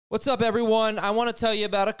What's up, everyone? I want to tell you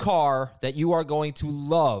about a car that you are going to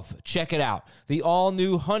love. Check it out. The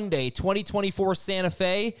all-new Hyundai 2024 Santa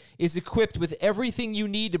Fe is equipped with everything you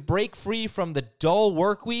need to break free from the dull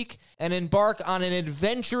work week and embark on an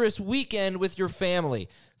adventurous weekend with your family.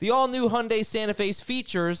 The all-new Hyundai Santa Fe's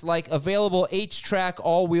features like available H-Track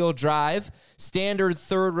all-wheel drive, standard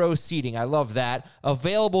third-row seating, I love that,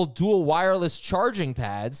 available dual wireless charging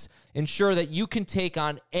pads, ensure that you can take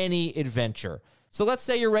on any adventure. So let's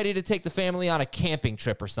say you're ready to take the family on a camping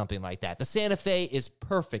trip or something like that. The Santa Fe is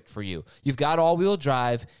perfect for you. You've got all-wheel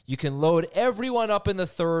drive. You can load everyone up in the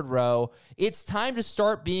third row. It's time to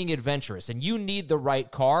start being adventurous, and you need the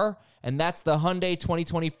right car, and that's the Hyundai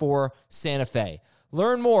 2024 Santa Fe.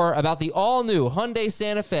 Learn more about the all-new Hyundai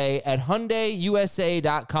Santa Fe at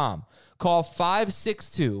HyundaiUSA.com. Call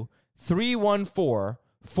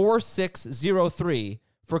 562-314-4603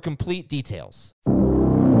 for complete details.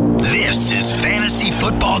 This is Fantasy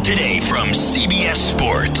Football Today from CBS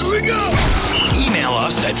Sports. Here we go! Email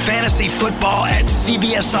us at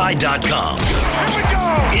fantasyfootball@cbsi.com. Here we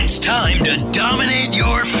go! It's time to dominate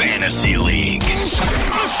your fantasy league.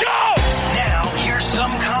 Let's go! Now, here's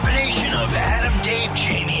some combination of Adam, Dave,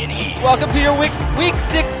 Jamie, and Heath. Welcome to your week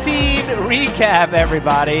 16 recap,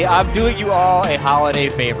 everybody. I'm doing you all a holiday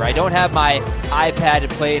favor. I don't have my iPad to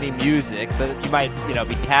play any music, so you might, be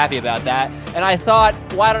happy about that. And I thought,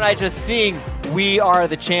 why don't I just sing "We Are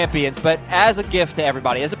the Champions"? But as a gift to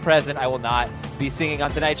everybody, as a present, I will not be singing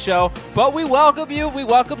on tonight's show. But we welcome you. We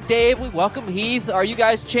welcome Dave. We welcome Heath. Are you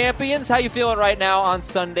guys champions? How you feeling right now on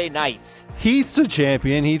Sunday night? Heath's a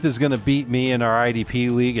champion. Heath is going to beat me in our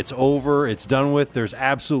IDP league. It's over. It's done with. There's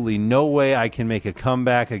absolutely no way I can make a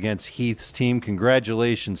comeback against Heath's team.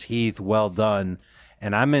 Congratulations, Heath. Well done.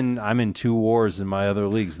 And I'm in two wars in my other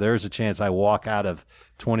leagues. There's a chance I walk out of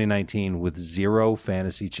 2019 with 0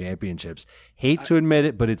 fantasy championships. Hate to admit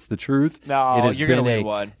it, but it's the truth. No, you're going to win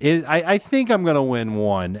one. I think I'm going to win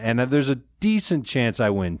one, and there's a decent chance I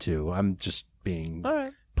win two. I'm just being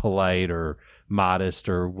polite or modest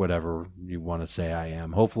or whatever you want to say I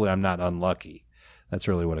am. Hopefully I'm not unlucky. That's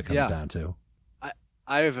really what it comes down to.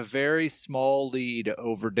 I have a very small lead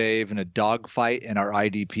over Dave in a dogfight in our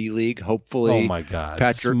IDP league. Hopefully, oh my God,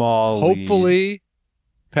 Patrick Mahomes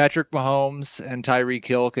and Tyreek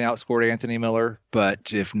Hill can outscore Anthony Miller.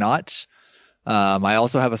 But if not, I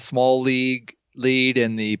also have a small lead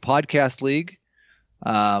in the podcast league.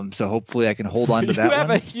 So hopefully I can hold on to that one. You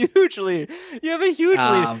have a huge lead.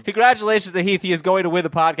 Congratulations to Heath. He is going to win the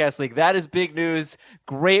podcast league. That is big news.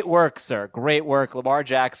 Great work, sir. Great work. Lamar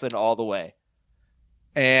Jackson all the way.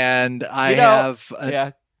 And I have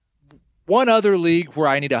one other league where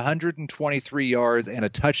I need 123 yards and a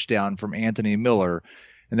touchdown from Anthony Miller.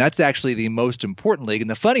 And that's actually the most important league. And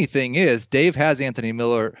the funny thing is, Dave has Anthony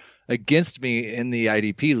Miller against me in the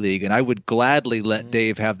IDP league, and I would gladly let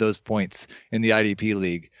Dave have those points in the IDP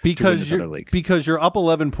league because you're up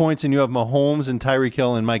 11 points and you have Mahomes and Tyreek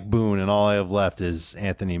Hill and Mike Boone, and all I have left is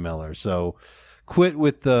Anthony Miller. So quit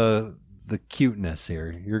with the cuteness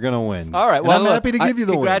here. You're going to win. All right. And well, I'm happy to give you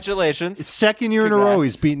the congratulations. win. It's second year in a row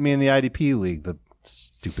he's beaten me in the IDP league, the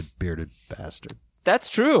stupid bearded bastard. That's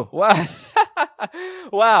true. Wow.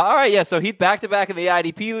 Wow. All right. Yeah. So Heath back-to-back in the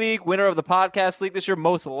IDP league, winner of the podcast league this year,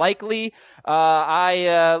 most likely.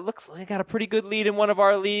 Looks like I got a pretty good lead in one of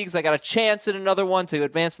our leagues. I got a chance in another one to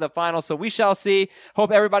advance to the final. So we shall see.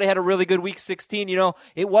 Hope everybody had a really good week 16.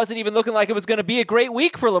 It wasn't even looking like it was going to be a great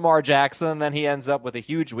week for Lamar Jackson. Then he ends up with a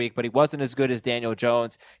huge week, but he wasn't as good as Daniel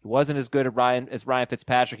Jones. He wasn't as good as Ryan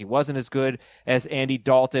Fitzpatrick. He wasn't as good as Andy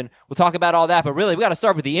Dalton. We'll talk about all that, but really we got to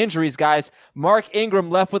start with the injuries, guys. Mark Ingram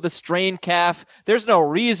left with a strained calf. There's no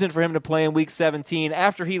reason for him to play in week 17.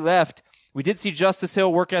 After he left, we did see Justice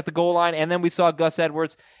Hill working at the goal line, and then we saw Gus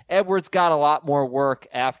Edwards. Edwards got a lot more work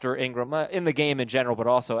after Ingram, in the game in general, but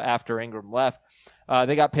also after Ingram left.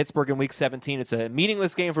 They got Pittsburgh in week 17. It's a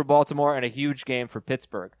meaningless game for Baltimore and a huge game for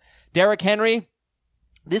Pittsburgh. Derrick Henry,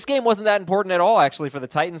 this game wasn't that important at all, actually, for the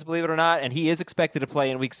Titans, believe it or not, and he is expected to play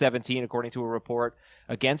in week 17, according to a report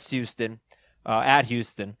against Houston, at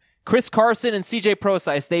Houston. Chris Carson and CJ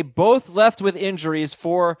Prosise, they both left with injuries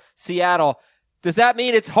for Seattle. Does that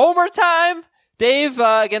mean it's homer time, Dave,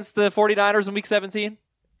 against the 49ers in week 17?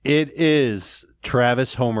 It is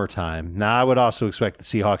Travis homer time. Now, I would also expect the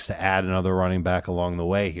Seahawks to add another running back along the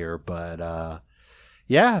way here, but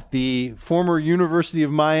the former University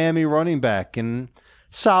of Miami running back, and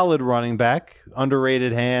solid running back,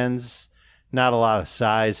 underrated hands, not a lot of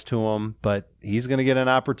size to him, but he's going to get an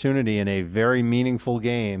opportunity in a very meaningful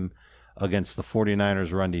game against the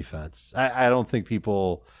 49ers run defense. I don't think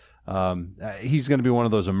people he's going to be one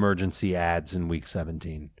of those emergency ads in week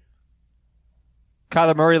 17.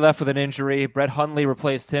 Kyler Murray left with an injury. Brett Hundley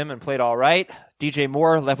replaced him and played all right. DJ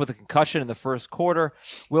Moore left with a concussion in the first quarter.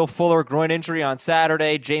 Will Fuller, groin injury on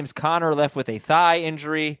Saturday. James Conner left with a thigh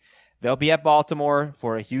injury. They'll be at Baltimore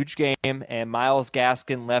for a huge game. And Myles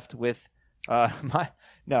Gaskin left with who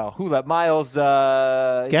left? Myles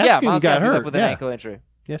Gaskin got hurt. Left with an ankle injury.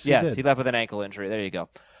 Yes, he left with an ankle injury. There you go.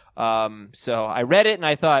 So I read it and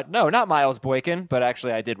I thought, no, not Miles Boykin, but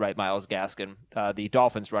actually I did write Myles Gaskin, the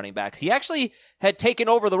Dolphins running back. He actually had taken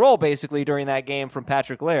over the role basically during that game from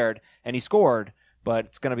Patrick Laird, and he scored, but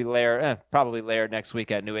it's going to be Laird, probably Laird next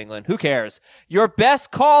week at New England. Who cares? Your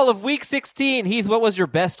best call of Week 16. Heath, what was your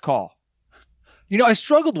best call? I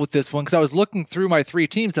struggled with this one because I was looking through my 3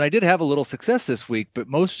 teams, and I did have a little success this week, but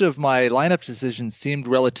most of my lineup decisions seemed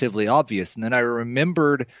relatively obvious. And then I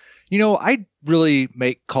remembered, I really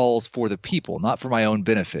make calls for the people, not for my own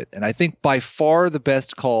benefit. And I think by far the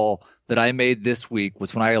best call that I made this week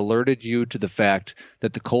was when I alerted you to the fact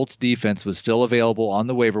that the Colts defense was still available on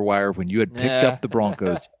the waiver wire when you had picked up the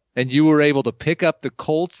Broncos. And you were able to pick up the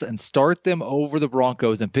Colts and start them over the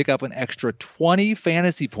Broncos and pick up an extra 20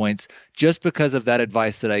 fantasy points just because of that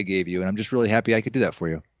advice that I gave you. And I'm just really happy I could do that for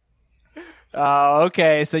you.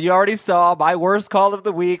 Okay, so you already saw my worst call of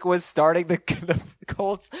the week was starting the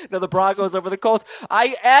Broncos over the Colts.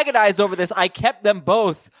 I agonized over this. I kept them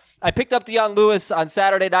both. I picked up Deion Lewis on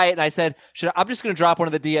Saturday night, and I said, I'm just going to drop one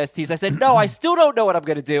of the DSTs. I said, no, I still don't know what I'm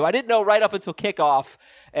going to do. I didn't know right up until kickoff,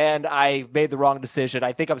 and I made the wrong decision.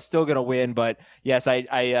 I think I'm still going to win, but yes,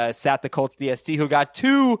 I sat the Colts DST, who got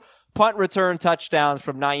 2 punt return touchdowns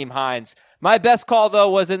from Nyheim Hines. My best call, though,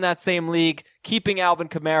 was in that same league, keeping Alvin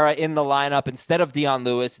Kamara in the lineup instead of Deion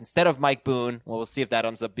Lewis, instead of Mike Boone. Well, we'll see if that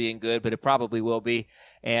ends up being good, but it probably will be.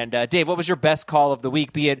 And Dave, what was your best call of the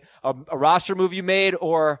week? Be it a roster move you made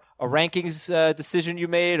or a rankings decision you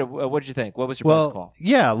made? Or what did you think? What was your best call?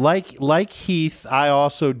 Yeah, like Heath, I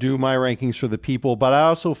also do my rankings for the people, but I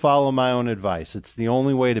also follow my own advice. It's the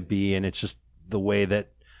only way to be, and it's just the way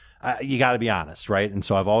that you got to be honest, right? And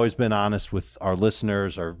so I've always been honest with our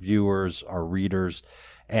listeners, our viewers, our readers.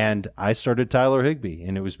 And I started Tyler Higbee,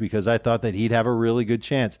 and it was because I thought that he'd have a really good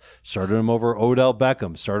chance. Started him over Odell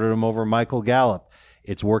Beckham, started him over Michael Gallup.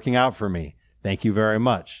 It's working out for me. Thank you very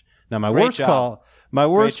much. Now, my worst call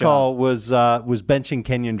was benching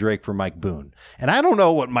Kenyon Drake for Mike Boone. And I don't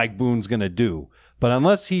know what Mike Boone's going to do, but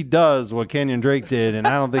unless he does what Kenyon Drake did, and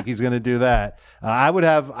I don't think he's going to do that, I would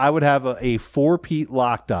have a 4-peat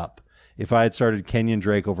locked up if I had started Kenyon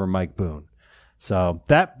Drake over Mike Boone. So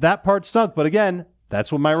that part stunk. But again, that's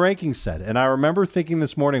what my rankings said. And I remember thinking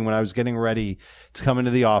this morning when I was getting ready to come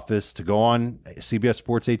into the office to go on CBS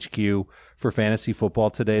Sports HQ for Fantasy Football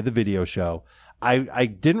Today, the video show, I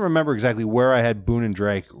didn't remember exactly where I had Boone and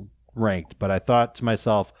Drake ranked, but I thought to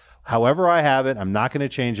myself, however I have it, I'm not going to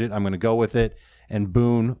change it. I'm going to go with it. And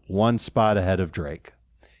Boone 1 spot ahead of Drake.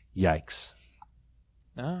 Yikes.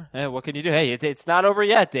 Hey, what can you do? Hey, it's not over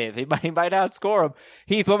yet, Dave. He might outscore him.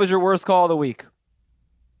 Heath, what was your worst call of the week?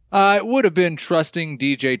 It would have been trusting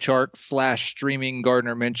DJ Chark / streaming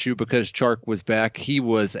Gardner Minshew because Chark was back. He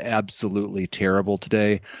was absolutely terrible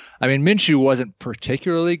today. I mean, Minshew wasn't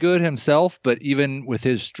particularly good himself, but even with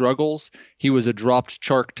his struggles, he was a dropped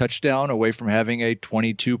Chark touchdown away from having a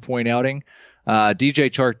 22-point outing. DJ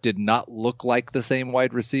Chark did not look like the same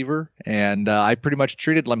wide receiver, and I pretty much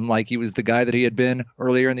treated him like he was the guy that he had been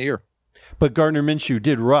earlier in the year. But Gardner Minshew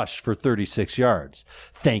did rush for 36 yards.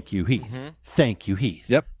 Thank you, Heath. Mm-hmm. Thank you, Heath.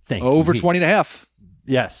 Yep. Thank over you, 20.5.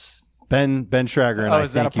 Yes. Ben Schrager and I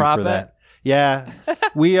thank you for bet? that. Yeah.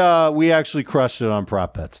 we actually crushed it on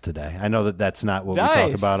prop bets today. I know that's not what we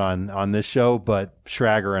talk about on this show, but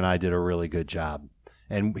Schrager and I did a really good job.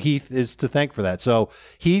 And Heath is to thank for that. So,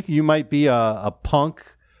 Heath, you might be a punk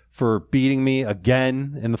for beating me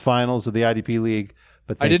again in the finals of the IDP League,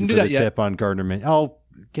 but thank I didn't you do for that the yet. tip on Gardner Minshew. Oh,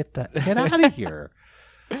 get out of here.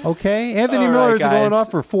 Okay? Anthony Miller is going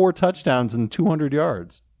off for 4 touchdowns and 200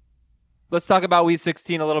 yards. Let's talk about Week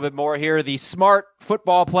 16 a little bit more here. The smart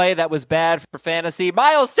football play that was bad for fantasy.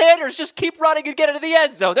 Miles Sanders, just keep running and get into the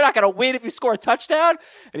end zone. They're not going to win if you score a touchdown.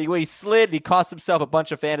 And he slid and he cost himself a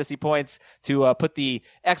bunch of fantasy points to put the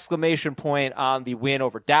exclamation point on the win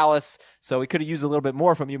over Dallas. So we could have used a little bit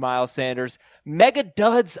more from you, Miles Sanders. Mega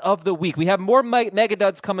duds of the week. We have more mega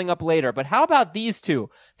duds coming up later, but how about these two?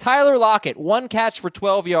 Tyler Lockett, 1 catch for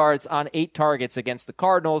 12 yards on 8 targets against the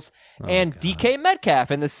Cardinals, and DK Metcalf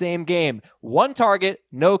in the same game. 1 target,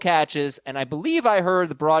 no catches, and I believe I heard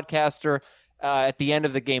the broadcaster at the end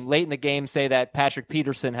of the game, late in the game, say that Patrick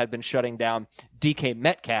Peterson had been shutting down DK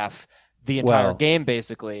Metcalf the entire game,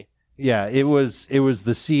 basically. Yeah, it was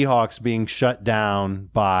the Seahawks being shut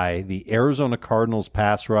down by the Arizona Cardinals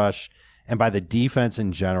pass rush and by the defense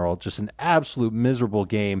in general. Just an absolute miserable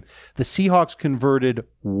game. The Seahawks converted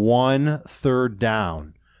 1 third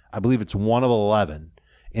down. I believe it's 1 of 11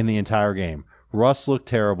 in the entire game. Russ looked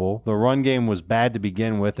terrible. The run game was bad to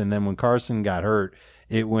begin with, and then when Carson got hurt,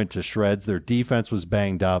 it went to shreds. Their defense was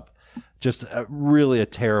banged up. Just really a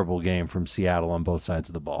terrible game from Seattle on both sides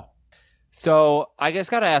of the ball. So I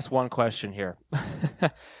just got to ask one question here.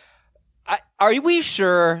 Are we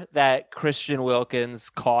sure that Christian Wilkins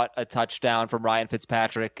caught a touchdown from Ryan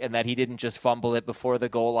Fitzpatrick and that he didn't just fumble it before the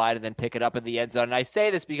goal line and then pick it up in the end zone? And I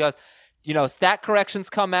say this because, stat corrections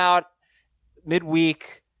come out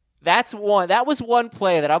midweek. That was one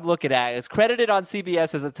play that I'm looking at. It's credited on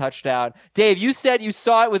CBS as a touchdown. Dave, you said you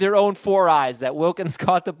saw it with your own 4 eyes that Wilkins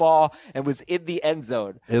caught the ball and was in the end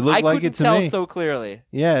zone. It looked like it to me. I couldn't tell so clearly.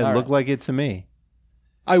 Yeah, it looked like it to me.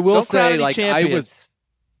 I will Don't say, crown any champions.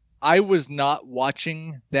 I was not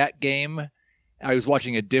watching that game. I was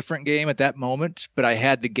watching a different game at that moment, but I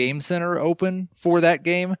had the Game Center open for that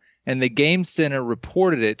game, and the Game Center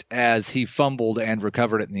reported it as he fumbled and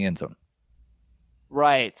recovered it in the end zone.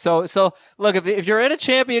 Right. So look, if you're in a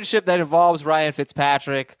championship that involves Ryan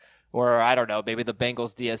Fitzpatrick, or I don't know, maybe the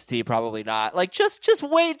Bengals DST, probably not. Like just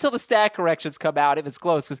wait until the stat corrections come out if it's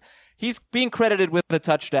close, because he's being credited with the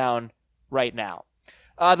touchdown right now.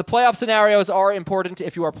 The playoff scenarios are important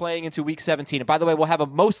if you are playing into Week 17. And by the way, we'll have a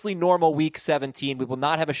mostly normal Week 17. We will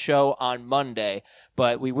not have a show on Monday,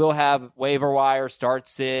 but we will have waiver wire, start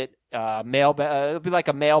sit, mailbag. It'll be like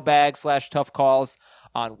a mailbag / tough calls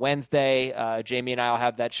on Wednesday. Jamie and I will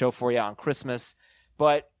have that show for you on Christmas.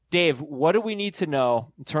 But Dave, what do we need to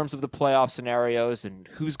know in terms of the playoff scenarios and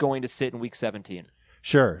who's going to sit in Week 17?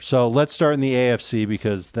 Sure. So let's start in the AFC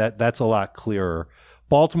because that's a lot clearer.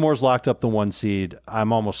 Baltimore's locked up the 1 seed.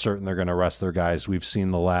 I'm almost certain they're going to rest their guys. We've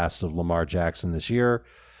seen the last of Lamar Jackson this year.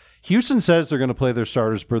 Houston says they're going to play their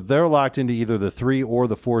starters, but they're locked into either the 3 or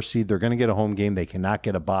the 4 seed. They're going to get a home game. They cannot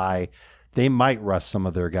get a bye. They might rest some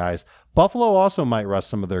of their guys. Buffalo also might rest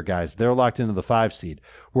some of their guys. They're locked into the 5 seed.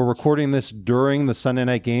 We're recording this during the Sunday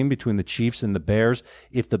night game between the Chiefs and the Bears.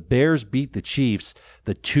 If the Bears beat the Chiefs,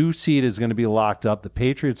 the 2 seed is going to be locked up. The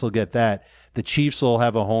Patriots will get that. The Chiefs will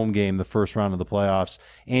have a home game the first round of the playoffs.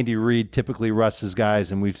 Andy Reid typically rests his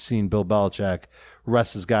guys, and we've seen Bill Belichick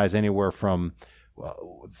rest his guys anywhere from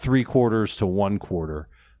 3 quarters to 1 quarter.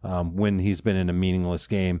 When he's been in a meaningless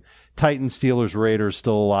game. Titans, Steelers, Raiders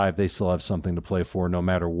still alive. They still have something to play for no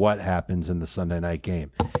matter what happens in the Sunday night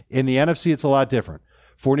game. In the NFC, it's a lot different.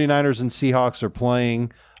 49ers and Seahawks are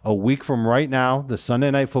playing a week from right now, the Sunday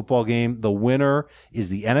night football game. The winner is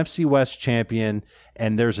the NFC West champion,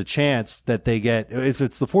 and there's a chance that they get, if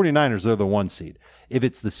it's the 49ers, they're the 1 seed. If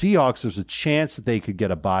it's the Seahawks, there's a chance that they could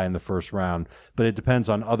get a bye in the first round, but it depends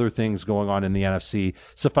on other things going on in the NFC.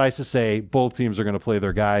 Suffice to say, both teams are going to play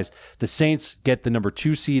their guys. The Saints get the number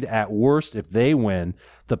 2 seed at worst if they win.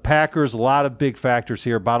 The Packers, a lot of big factors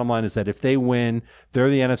here. Bottom line is that if they win, they're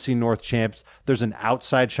the NFC North champs. There's an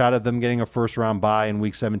outside shot of them getting a first round bye in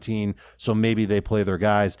Week 17, so maybe they play their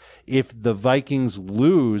guys. If the Vikings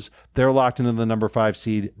lose, they're locked into the number 5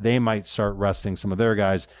 seed. They might start resting some of their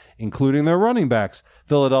guys, including their running backs.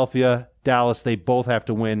 Philadelphia, Dallas, they both have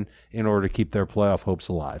to win in order to keep their playoff hopes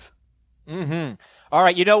alive. Mm-hmm. All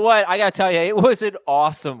right, you know what? I got to tell you, it was an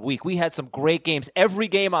awesome week. We had some great games. Every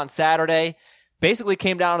game on Saturday basically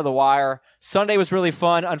came down to the wire. Sunday was really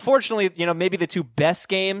fun. Unfortunately, maybe the 2 best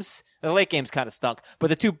games, the late games kind of stunk, but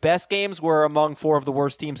the 2 best games were among 4 of the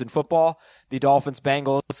worst teams in football, the Dolphins,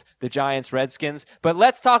 Bengals, the Giants, Redskins. But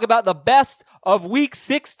let's talk about the best of Week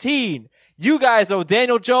 16. You guys owe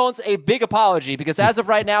Daniel Jones a big apology because as of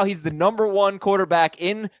right now, he's the number 1 quarterback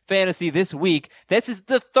in fantasy this week. This is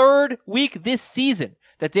the 3rd week this season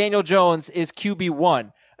that Daniel Jones is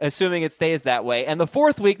QB1. Assuming it stays that way. And the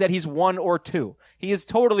 4th week that he's 1 or 2. He is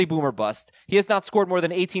totally boomer bust. He has not scored more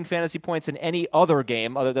than 18 fantasy points in any other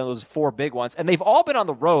game other than those 4 big ones. And they've all been on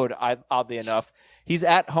the road, oddly enough. He's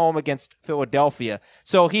at home against Philadelphia.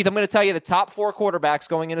 So, Heath, I'm going to tell you the top 4 quarterbacks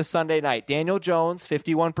going into Sunday night. Daniel Jones,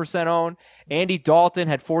 51% owned. Andy Dalton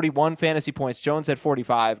had 41 fantasy points. Jones had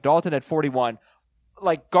 45. Dalton had 41.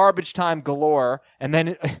 Like garbage time galore. And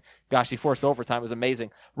then, gosh, he forced overtime. It was amazing.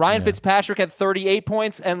 Ryan Fitzpatrick had 38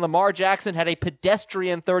 points, and Lamar Jackson had a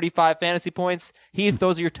pedestrian 35 fantasy points. Heath,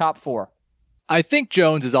 those are your top 4. I think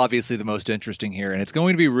Jones is obviously the most interesting here, and it's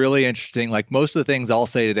going to be really interesting. Like most of the things I'll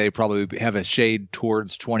say today probably have a shade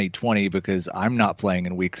towards 2020 because I'm not playing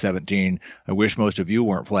in Week 17. I wish most of you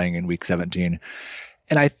weren't playing in Week 17.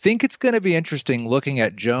 And I think it's going to be interesting looking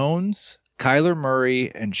at Jones, Kyler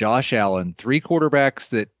Murray, and Josh Allen, 3 quarterbacks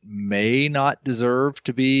that may not deserve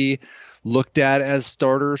to be looked at as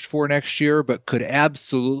starters for next year, but could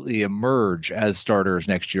absolutely emerge as starters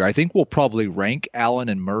next year. I think we'll probably rank Allen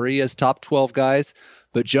and Murray as top 12 guys,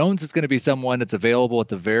 but Jones is going to be someone that's available at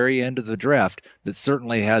the very end of the draft that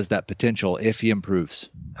certainly has that potential if he improves.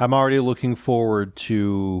 I'm already looking forward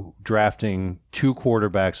to drafting 2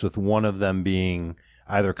 quarterbacks, with one of them being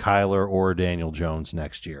either Kyler or Daniel Jones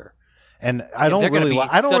next year. And I don't really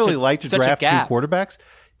like to draft 2 quarterbacks.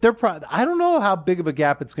 I don't know how big of a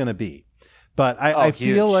gap it's going to be, but I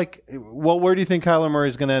feel like, well, where do you think Kyler Murray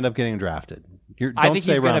is going to end up getting drafted? I think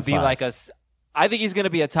he's going to be I think he's going to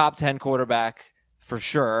be a top 10 quarterback for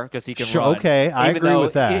sure, because he can run. Okay, I agree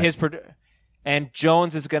with that. And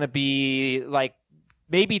Jones is going to be like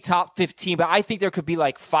maybe top 15, but I think there could be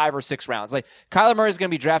like 5 or 6 rounds. Like Kyler Murray is going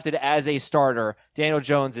to be drafted as a starter. Daniel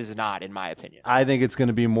Jones is not, in my opinion. I think it's going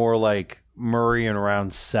to be more like Murray in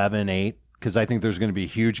around 7, 8, because I think there's going to be a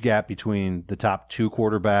huge gap between the top 2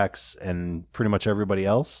 quarterbacks and pretty much everybody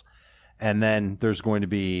else. And then there's going to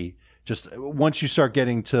be just, once you start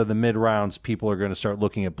getting to the mid rounds, people are going to start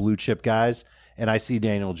looking at blue chip guys. And I see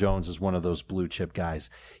Daniel Jones as one of those blue chip guys.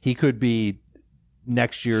 He could be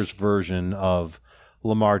next year's version of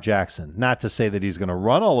Lamar Jackson. Not to say that he's going to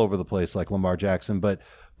run all over the place like Lamar Jackson, but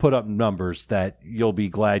put up numbers that you'll be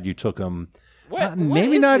glad you took him.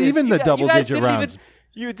 Maybe not this? Even the double-digit rounds.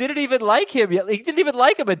 You didn't even like him. You didn't even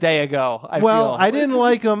like him a day ago. I didn't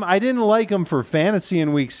like him. I didn't like him for fantasy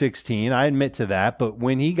in week 16. I admit to that. But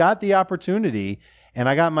when he got the opportunity and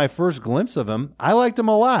I got my first glimpse of him, I liked him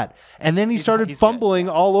a lot. And then he started fumbling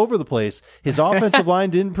all over the place. His offensive line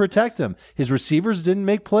didn't protect him. His receivers didn't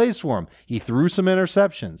make plays for him. He threw some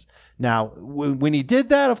interceptions. Now, when he did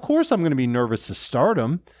that, of course I'm going to be nervous to start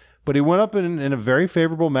him. But he went up in a very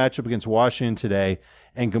favorable matchup against Washington today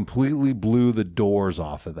and completely blew the doors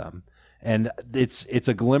off of them. And it's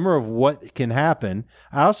a glimmer of what can happen.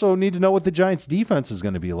 I also need to know what the Giants' defense is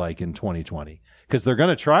going to be like in 2020, because they're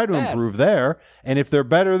going to try to improve there. And if they're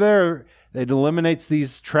better there, it eliminates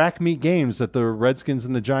these track meet games that the Redskins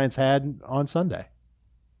and the Giants had on Sunday.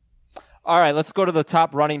 All right, let's go to the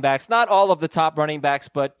top running backs. Not all of the top running backs,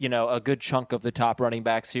 but a good chunk of the top running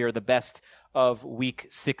backs here. The best of week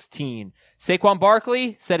 16. Saquon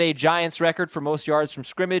Barkley set a Giants record for most yards from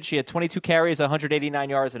scrimmage. He had 22 carries, 189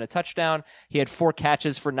 yards, and a touchdown. He had 4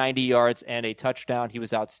 catches for 90 yards and a touchdown. He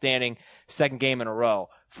was outstanding. Second game in a row.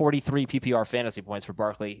 43 PPR fantasy points for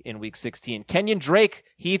Barkley in week 16. Kenyon Drake,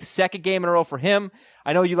 Heath, second game in a row for him.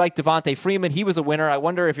 I know you like Devontae Freeman. He was a winner. I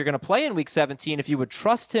wonder if you're going to play in week 17, if you would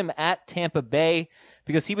trust him at Tampa Bay,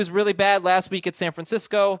 because he was really bad last week at San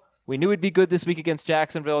Francisco. We knew he'd be good this week against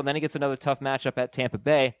Jacksonville, and then he gets another tough matchup at Tampa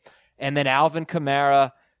Bay. And then Alvin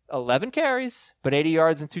Kamara, 11 carries, but 80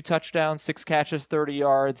 yards and 2 touchdowns, 6 catches, 30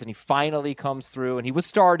 yards, and he finally comes through, and he was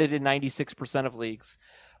started in 96% of leagues.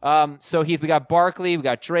 So, Heath, we got Barkley, we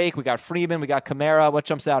got Drake, we got Freeman, we got Kamara. What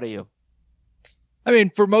jumps out at you? I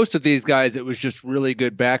mean, for most of these guys, it was just really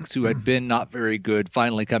good backs who had been not very good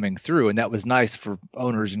finally coming through, and that was nice for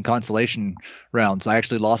owners in consolation rounds. I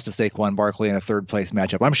actually lost to Saquon Barkley in a third-place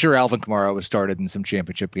matchup. I'm sure Alvin Kamara was started in some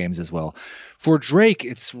championship games as well. For Drake,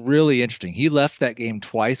 it's really interesting. He left that game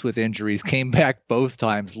twice with injuries, came back both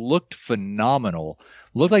times, looked phenomenal,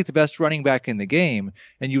 looked like the best running back in the game,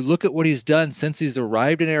 and you look at what he's done since he's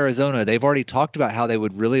arrived in Arizona. They've already talked about how they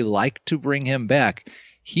would really like to bring him back.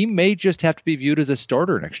 He may just have to be viewed as a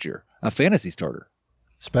starter next year, a fantasy starter.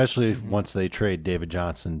 Especially once they trade David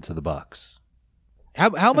Johnson to the Bucs.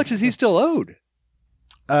 How much is he still owed?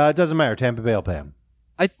 It doesn't matter. Tampa Bay will pay him.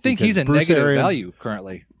 I think he's a negative value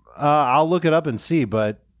currently. I'll look it up and see,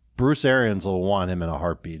 but Bruce Arians will want him in a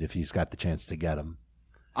heartbeat if he's got the chance to get him.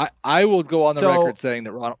 I will go on the record saying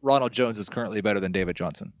that Ronald Jones is currently better than David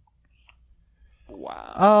Johnson.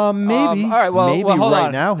 Wow. Maybe. All right. Well, maybe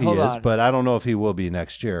right now he is, but I don't know if he will be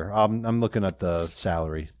next year. I'm looking at the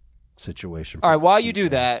salary situation. All right. While you do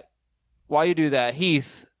that,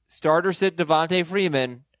 Heath, starter sit Devontae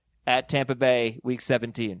Freeman at Tampa Bay, week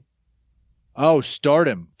 17. Oh, start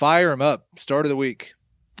him. Fire him up. Start of the week.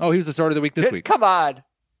 Oh, he was the start of the week this week. Come on.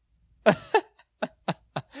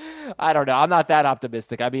 I don't know. I'm not that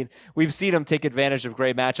optimistic. I mean, we've seen him take advantage of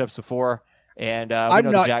great matchups before, and we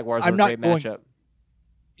know the Jaguars are a great matchup.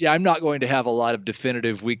 Yeah, I'm not going to have a lot of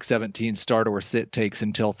definitive Week 17 start or sit takes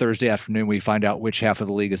until Thursday afternoon. We find out which half of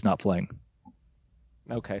the league is not playing.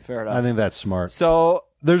 Okay, fair enough. I think that's smart. So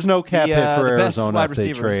there's no cap hit for Arizona if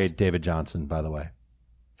they trade David Johnson, by the way.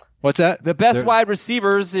 What's that? The best wide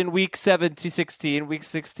receivers in Week 16. Week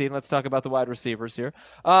 16, let's talk about the wide receivers here.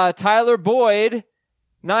 Tyler Boyd,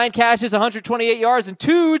 9 catches, 128 yards, and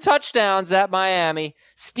 2 touchdowns at Miami.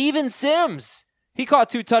 Steven Sims, He caught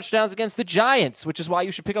 2 touchdowns against the Giants, which is why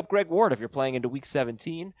you should pick up Greg Ward if you're playing into Week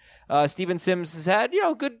 17. Steven Sims has had,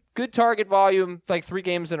 good target volume, like 3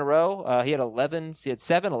 games in a row. He had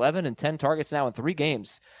 7, 11, and 10 targets now in 3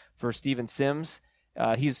 games for Steven Sims.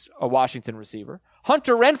 He's a Washington receiver.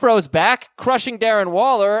 Hunter Renfrow is back, crushing Darren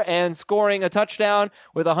Waller and scoring a touchdown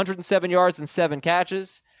with 107 yards and 7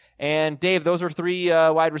 catches. And Dave, those are 3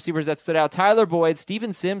 wide receivers that stood out. Tyler Boyd,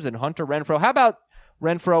 Steven Sims, and Hunter Renfrow. How about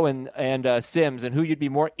Renfrow and Sims, and who you'd be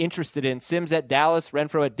more interested in? Sims at Dallas,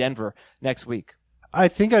 Renfrow at Denver next week. I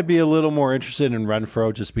think I'd be a little more interested in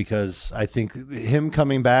Renfrow just because I think him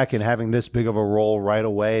coming back and having this big of a role right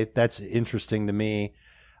away, that's interesting to me.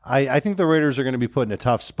 I think the Raiders are going to be put in a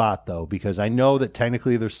tough spot, though, because I know that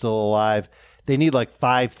technically they're still alive. They need like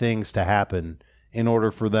 5 things to happen in order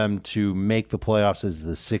for them to make the playoffs as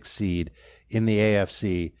the 6th seed in the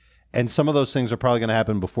AFC. And some of those things are probably going to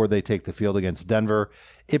happen before they take the field against Denver.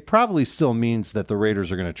 It probably still means that the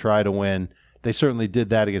Raiders are going to try to win. They certainly did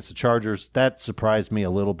that against the Chargers. That surprised me a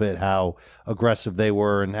little bit, how aggressive they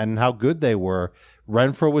were and how good they were.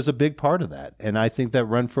 Renfrow was a big part of that. And I think that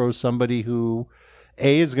Renfrow is somebody who,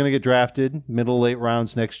 A, is going to get drafted middle, late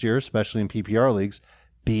rounds next year, especially in PPR leagues.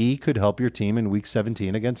 B, could help your team in Week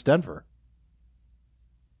 17 against Denver.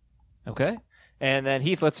 Okay. And then,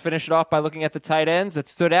 Heath, let's finish it off by looking at the tight ends that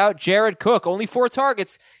stood out. Jared Cook, only 4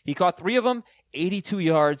 targets. He caught 3 of them, 82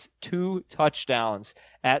 yards, 2 touchdowns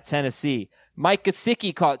at Tennessee. Mike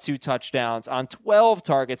Gesicki caught 2 touchdowns on 12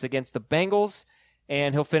 targets against the Bengals,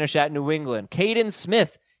 and he'll finish at New England. Caden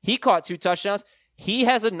Smith, he caught 2 touchdowns. He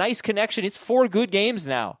has a nice connection. It's 4 good games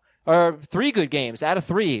now, or 3 good games out of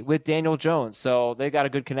 3 with Daniel Jones. So they got a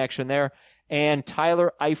good connection there. And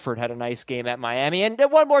Tyler Eifert had a nice game at Miami. And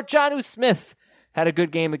one more, Jonnu Smith had a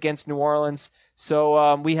good game against New Orleans.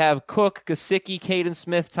 So we have Cook, Gesicki, Caden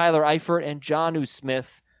Smith, Tyler Eifert, and Jonnu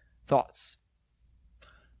Smith. Thoughts?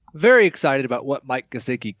 Very excited about what Mike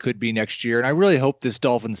Gesicki could be next year. And I really hope this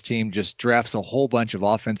Dolphins team just drafts a whole bunch of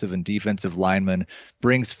offensive and defensive linemen,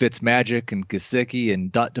 brings Fitzmagic and Gesicki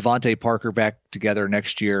and Devontae Parker back together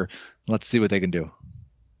next year. Let's see what they can do.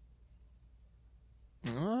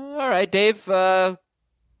 All right, Dave. What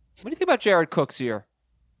do you think about Jared Cook's year?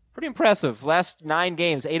 Pretty impressive. Last 9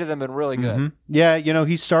 games, 8 of them been really good. Mm-hmm. Yeah,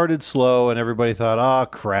 he started slow and everybody thought, oh,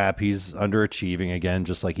 crap, he's underachieving again,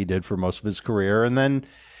 just like he did for most of his career. And then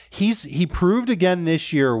he proved again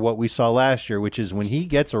this year what we saw last year, which is when he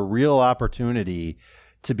gets a real opportunity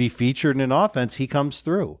to be featured in an offense, he comes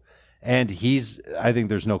through. And I think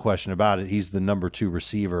there's no question about it, he's the number 2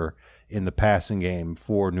 receiver in the passing game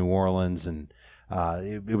for New Orleans. And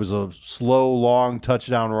it was a slow, long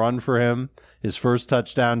touchdown run for him, his first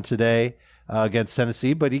touchdown today against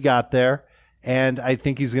Tennessee, but he got there. And I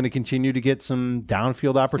think he's going to continue to get some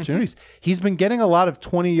downfield opportunities. He's been getting a lot of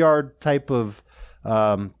 20-yard type of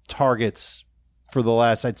targets for the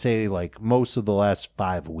last, I'd say, like most of the last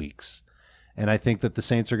 5 weeks. And I think that the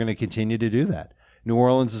Saints are going to continue to do that. New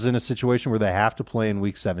Orleans is in a situation where they have to play in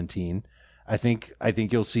Week 17. I think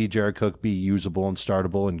you'll see Jared Cook be usable and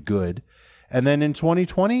startable and good. And then in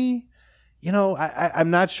 2020,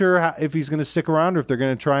 I'm not sure if he's going to stick around or if they're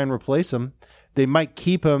going to try and replace him. They might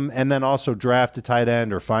keep him and then also draft a tight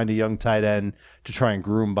end or find a young tight end to try and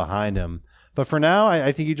groom behind him. But for now,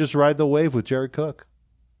 I think you just ride the wave with Jared Cook.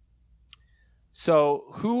 So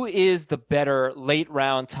who is the better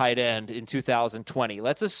late-round tight end in 2020?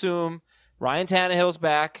 Let's assume Ryan Tannehill's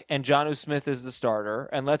back and Jonnu Smith is the starter.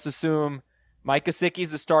 And let's assume Mike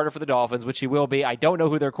Gesicki's the starter for the Dolphins, which he will be. I don't know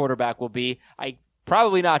who their quarterback will be.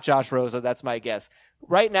 Probably not Josh Rosen. That's my guess.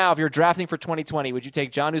 Right now, if you're drafting for 2020, would you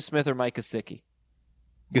take Jonnu Smith or Mike Gesicki?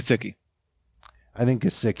 Gesicki. I think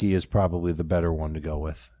Gesicki is probably the better one to go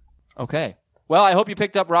with. Okay. Well, I hope you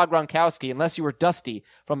picked up Rob Gronkowski, unless you were Dusty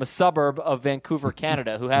from a suburb of Vancouver,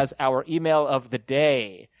 Canada, who has our email of the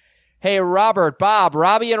day. Hey, Robert, Bob,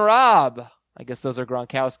 Robbie, and Rob. I guess those are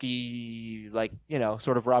Gronkowski,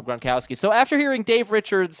 sort of Rob Gronkowski. So after hearing Dave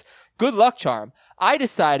Richards' good luck charm, I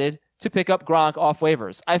decided to pick up Gronk off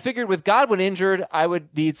waivers. I figured with Godwin injured, I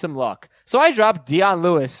would need some luck. So I dropped Dion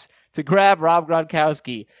Lewis to grab Rob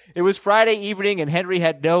Gronkowski. It was Friday evening, and Henry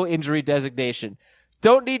had no injury designation.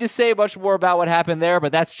 Don't need to say much more about what happened there,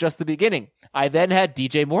 but that's just the beginning. I then had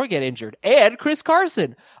DJ Moore get injured and Chris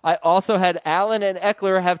Carson. I also had Allen and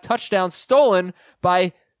Eckler have touchdowns stolen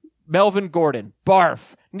by Melvin Gordon.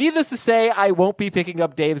 Barf. Needless to say, I won't be picking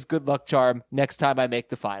up Dave's good luck charm next time I make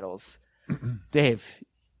the finals. Dave,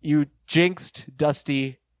 you jinxed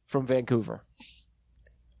Dusty from Vancouver.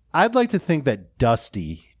 I'd like to think that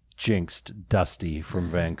Dusty jinxed Dusty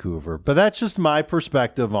from Vancouver, but that's just my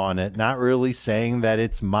perspective on it. Not really saying that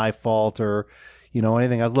it's my fault or,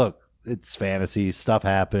 anything. Look, it's fantasy. Stuff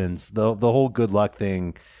happens. The whole good luck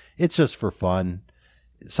thing, it's just for fun.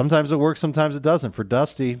 Sometimes it works, sometimes it doesn't. For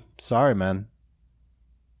Dusty, sorry, man.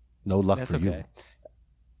 No luck That's for okay. you.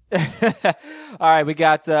 All right, we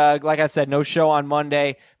got, like I said, no show on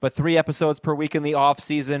Monday, but 3 episodes per week in the off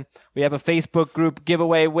season. We have a Facebook group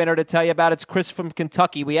giveaway winner to tell you about. It's Chris from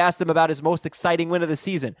Kentucky. We asked him about his most exciting win of the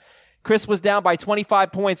season. Chris was down by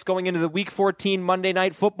 25 points going into the Week 14 Monday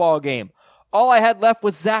Night Football game. All I had left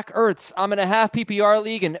was Zach Ertz. I'm in a half PPR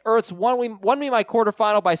league, and Ertz won me my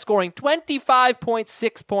quarterfinal by scoring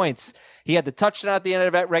 25.6 points. He had the touchdown at the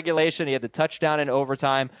end of regulation. He had the touchdown in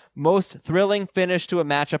overtime. Most thrilling finish to a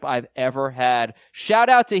matchup I've ever had. Shout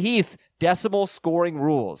out to Heath. Decimal scoring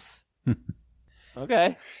rules.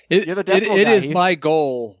 Okay. You're the decimal guy, it is Heath. my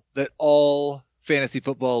goal that all fantasy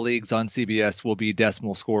football leagues on CBS will be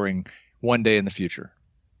decimal scoring one day in the future.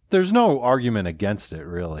 There's no argument against it,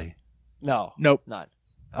 really. No. Nope. None.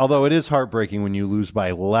 Although it is heartbreaking when you lose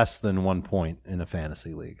by less than 1 point in a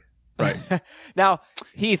fantasy league. Right. Now,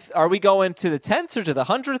 Heath, are we going to the tenths or to the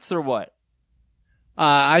hundredths or what?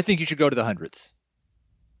 I think you should go to the hundreds.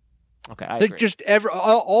 Okay, I I think agree. just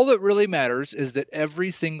all that really matters is that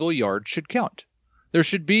every single yard should count. There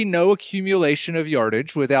should be no accumulation of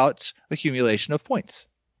yardage without accumulation of points.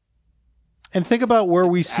 And think about where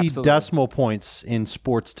we see Absolutely. decimal points in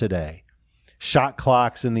sports today. Shot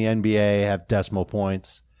clocks in the NBA have decimal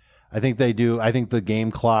points. I think they do. I think the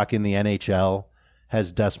game clock in the NHL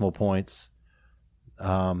has decimal points.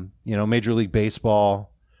 Major League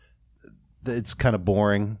Baseball, it's kind of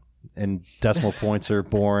boring, and decimal points are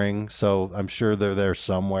boring. So I'm sure they're there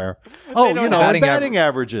somewhere. Oh, don't Batting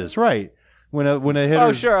averages, right? When a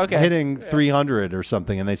hitter's sure, okay. hitting 300 or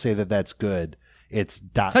something, and they say that that's good, it's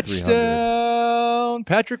 .300. Touchdown,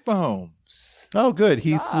 Patrick Mahomes. Oh, good.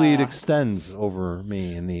 Heath's lead extends over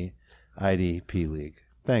me in the IDP league.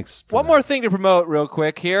 Thanks. One more thing to promote real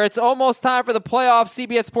quick here. It's almost time for the playoffs.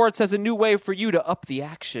 CBS Sports has a new way for you to up the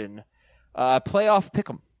action. Playoff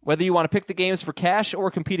Pick'em. Whether you want to pick the games for cash or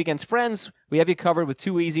compete against friends, we have you covered with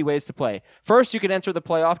 2 easy ways to play. First, you can enter the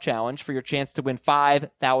playoff challenge for your chance to win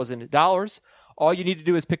 $5,000. All you need to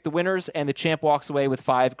do is pick the winners, and the champ walks away with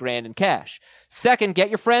 $5,000 in cash. Second, get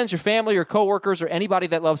your friends, your family, your coworkers, or anybody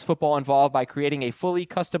that loves football involved by creating a fully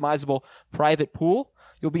customizable private pool.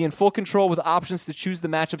 You'll be in full control with options to choose the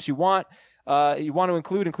matchups you want. You want to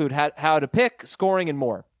include how to pick, scoring, and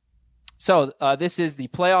more. So this is the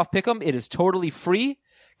Playoff Pick'em. It is totally free.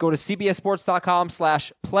 Go to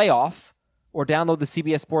cbssports.com/playoff or download the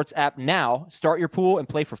CBS Sports app now. Start your pool and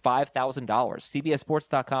play for $5,000.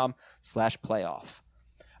 cbssports.com/playoff.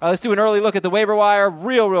 Let's do an early look at the waiver wire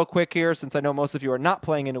real quick here, since I know most of you are not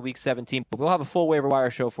playing into Week 17. We'll have a full waiver wire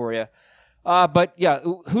show for you. But yeah,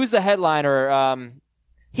 who's the headliner?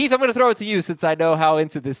 Heath, I'm going to throw it to you since I know how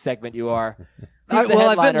into this segment you are. Who's the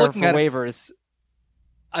headliner for waivers?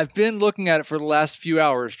 I've been looking at it for the last few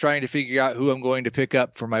hours, trying to figure out who I'm going to pick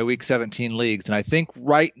up for my Week 17 leagues. And I think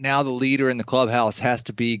right now the leader in the clubhouse has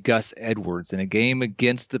to be Gus Edwards in a game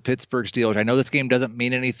against the Pittsburgh Steelers. I know this game doesn't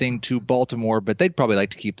mean anything to Baltimore, but they'd probably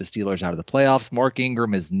like to keep the Steelers out of the playoffs. Mark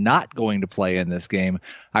Ingram is not going to play in this game.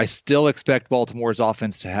 I still expect Baltimore's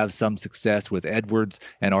offense to have some success with Edwards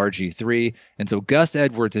and RG3. And so Gus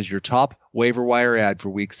Edwards is your top waiver wire ad for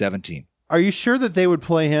Week 17. Are you sure that they would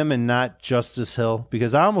play him and not Justice Hill?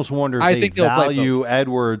 Because I almost wonder if they think they'll play value both.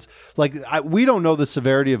 Edwards. We don't know the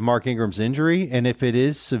severity of Mark Ingram's injury, and if it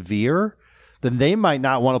is severe, then they might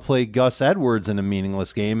not want to play Gus Edwards in a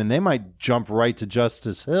meaningless game, and they might jump right to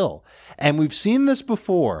Justice Hill. And we've seen this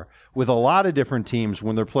before with a lot of different teams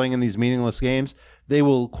when they're playing in these meaningless games. They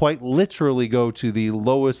will quite literally go to the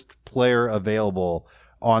lowest player available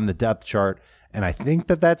on the depth chart. And I think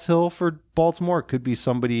that that's Hill for Baltimore. It could be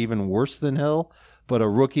somebody even worse than Hill, but a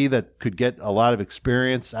rookie that could get a lot of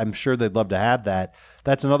experience. I'm sure they'd love to have that.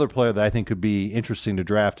 That's another player that I think could be interesting to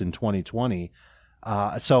draft in 2020.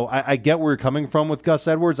 So I get where you're coming from with Gus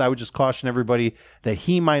Edwards. I would just caution everybody that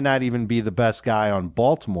he might not even be the best guy on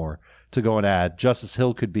Baltimore to go and add. Justice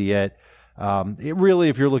Hill could be it. Really,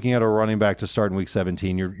 if you're looking at a running back to start in Week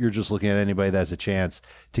 17, you're just looking at anybody that has a chance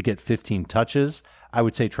to get 15 touches. I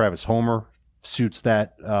would say Travis Homer suits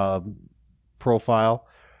that profile.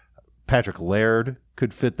 Patrick Laird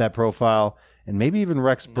could fit that profile, and maybe even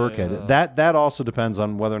Rex Burkhead. That also depends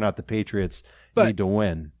on whether or not the Patriots need to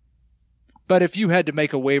win. But if you had to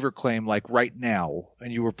make a waiver claim like right now,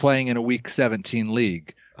 and you were playing in a Week 17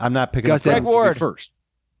 league, I'm not picking Gus up Edwards would be first.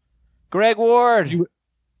 Greg Ward.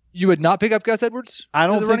 You would not pick up Gus Edwards? I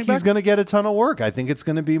don't think he's going to get a ton of work. I think it's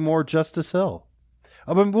going to be more Justice Hill.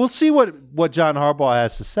 I mean, we'll see what John Harbaugh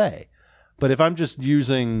has to say. But if I'm just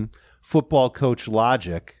using football coach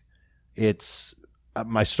logic, It's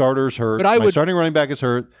my starter's hurt. But my starting running back is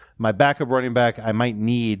hurt. My backup running back I might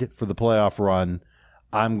need for the playoff run.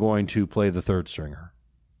 I'm going to play the third stringer.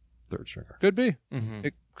 Could be. Mm-hmm.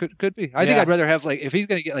 It could be. I think I'd rather have, like, if he's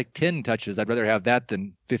going to get like 10 touches, I'd rather have that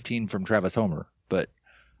than 15 from Travis Homer. But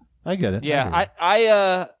I get it. Yeah,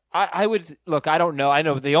 I would look. I don't know. I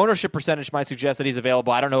know the ownership percentage might suggest that he's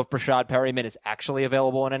available. I don't know if Brashad Perryman is actually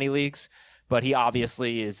available in any leagues, but he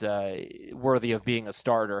obviously is worthy of being a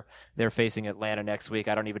starter. They're facing Atlanta next week.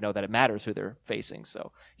 I don't even know that it matters who they're facing.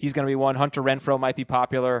 So he's going to be one. Hunter Renfrow might be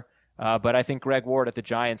popular, but I think Greg Ward at the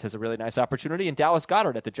Giants has a really nice opportunity, and Dallas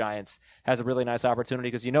Goedert at the Giants has a really nice opportunity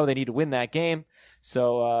because they need to win that game.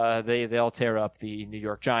 So they'll tear up the New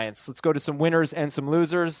York Giants. Let's go to some winners and some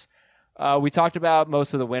losers. We talked about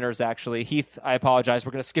most of the winners, actually. Heath, I apologize.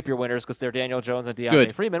 We're going to skip your winners because they're Daniel Jones and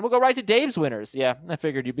DeAndre Freeman. We'll go right to Dave's winners. Yeah, I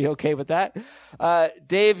figured you'd be okay with that.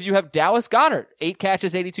 Dave, you have Dallas Goedert. 8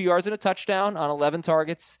 catches, 82 yards, and a touchdown on 11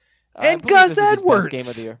 targets. And Gus Edwards. Game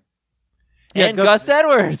of the year. Yeah, and Gus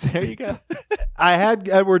Edwards. There you go. I had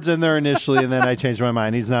Edwards in there initially, and then I changed my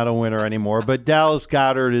mind. He's not a winner anymore. But Dallas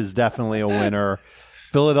Goedert is definitely a winner.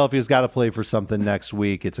 Philadelphia's got to play for something next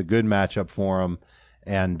week. It's a good matchup for him.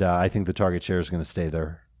 And I think the target share is going to stay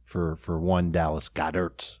there for one Dallas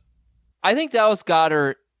Goedert. I think Dallas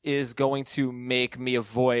Goedert is going to make me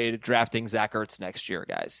avoid drafting Zach Ertz next year,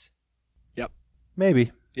 guys. Yep.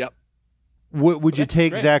 Maybe. Yep. Would you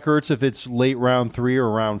take Zach Ertz if it's late round 3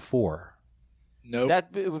 or round 4? No.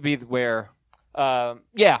 That would be where,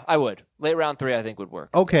 I would. Late round 3, I think, would work.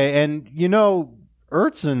 Okay, and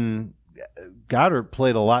Ertz and Goddard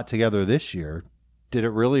played a lot together this year. Did it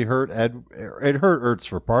really hurt It hurt Ertz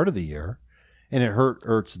for part of the year, and it hurt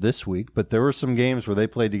Ertz this week, but there were some games where they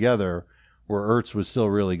played together where Ertz was still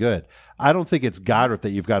really good. I don't think it's Goddard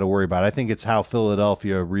that you've got to worry about. I think it's how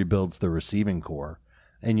Philadelphia rebuilds the receiving core,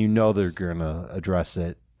 and they're going to address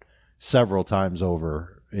it several times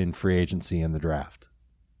over in free agency and the draft.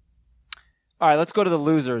 All right, let's go to the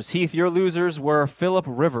losers. Heath, your losers were Phillip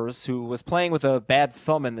Rivers, who was playing with a bad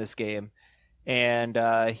thumb in this game, and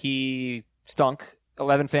he stunk.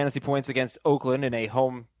 11 fantasy points against Oakland in a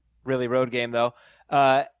home, really road game, though.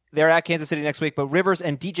 They're at Kansas City next week, but Rivers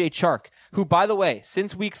and DJ Chark, who, by the way,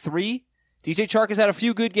 since week 3, DJ Chark has had a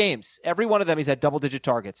few good games. Every one of them, he's had double-digit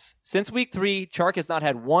targets. Since week 3, Chark has not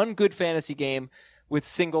had one good fantasy game with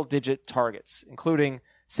single-digit targets, including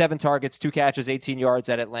 7 targets, 2 catches, 18 yards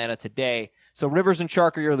at Atlanta today. So Rivers and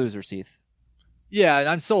Chark are your losers, Heath.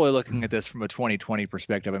 Yeah, I'm solely looking at this from a 2020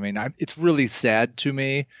 perspective. I mean, it's really sad to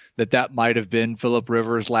me that might have been Phillip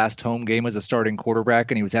Rivers' last home game as a starting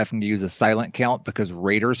quarterback, and he was having to use a silent count because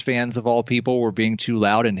Raiders fans, of all people, were being too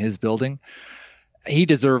loud in his building. He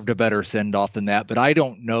deserved a better send-off than that, but I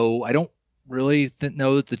don't know. I don't really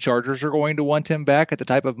know that the Chargers are going to want him back at the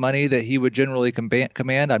type of money that he would generally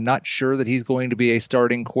command. I'm not sure that he's going to be a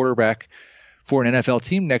starting quarterback for an NFL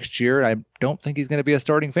team next year. I don't think he's going to be a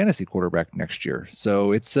starting fantasy quarterback next year.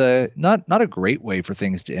 So it's not a great way for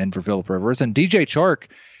things to end for Phillip Rivers. And DJ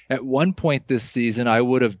Chark, at one point this season, I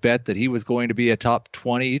would have bet that he was going to be a top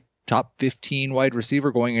 20, top 15 wide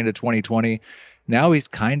receiver going into 2020. Now he's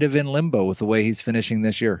kind of in limbo with the way he's finishing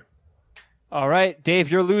this year. All right,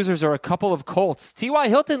 Dave, your losers are a couple of Colts. T.Y.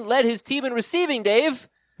 Hilton led his team in receiving, Dave,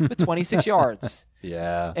 with 26 yards.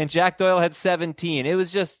 Yeah. And Jack Doyle had 17. It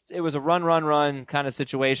was a run kind of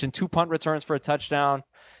situation. 2 punt returns for a touchdown.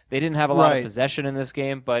 They didn't have a lot of possession in this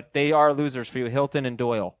game, but they are losers for you, Hilton and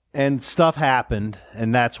Doyle. And stuff happened,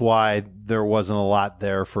 and that's why there wasn't a lot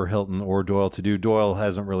there for Hilton or Doyle to do. Doyle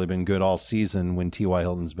hasn't really been good all season when T.Y.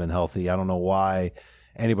 Hilton's been healthy. I don't know why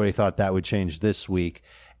anybody thought that would change this week.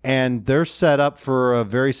 And they're set up for a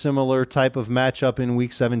very similar type of matchup in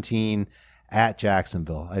Week 17 at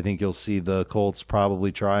Jacksonville. I think you'll see the Colts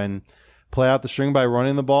probably try and play out the string by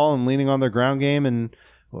running the ball and leaning on their ground game and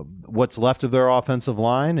what's left of their offensive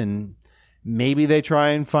line. And maybe they try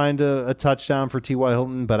and find a touchdown for T.Y.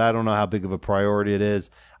 Hilton, but I don't know how big of a priority it is.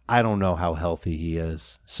 I don't know how healthy he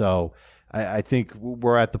is. So I think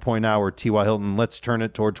we're at the point now where T.Y. Hilton, let's turn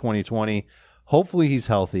it toward 2020. Hopefully he's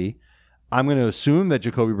healthy. I'm going to assume that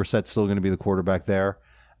Jacoby Brissett's still going to be the quarterback there.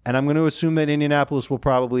 And I'm going to assume that Indianapolis will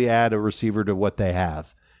probably add a receiver to what they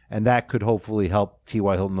have. And that could hopefully help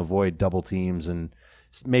T.Y. Hilton avoid double teams and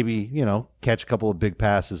maybe, catch a couple of big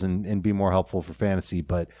passes and be more helpful for fantasy.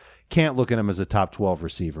 But can't look at him as a top 12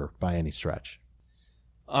 receiver by any stretch.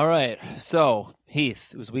 All right. So,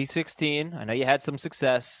 Heath, it was Week 16. I know you had some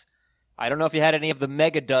success. I don't know if you had any of the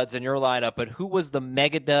mega duds in your lineup, but who was the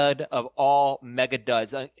mega dud of all mega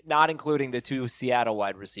duds, not including the 2 Seattle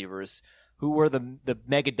wide receivers? Who were the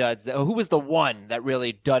mega duds? Who was the one that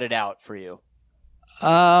really dudded out for you?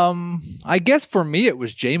 I guess for me it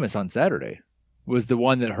was Jameis on Saturday was the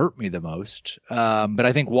one that hurt me the most. But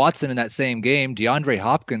I think Watson in that same game, DeAndre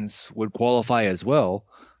Hopkins would qualify as well.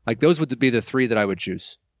 Like those would be the three that I would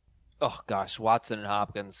choose. Oh gosh, Watson and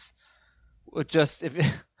Hopkins would just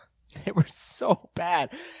they were so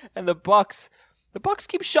bad, and the Bucs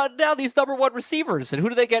keep shutting down these number one receivers. And who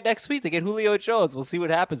do they get next week? They get Julio Jones. We'll see what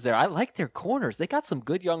happens there. I like their corners. They got some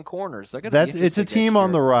good young corners. They're going to be It's a team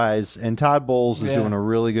on the rise, and Todd Bowles is doing a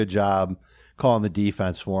really good job calling the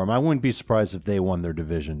defense for them. I wouldn't be surprised if they won their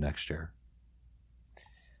division next year.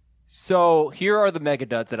 So here are the mega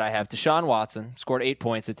duds that I have. Deshaun Watson scored 8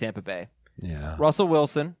 points at Tampa Bay. Yeah. Russell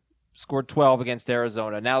Wilson scored 12 against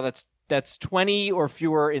Arizona. Now that's 20 or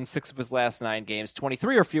fewer in 6 of his last 9 games,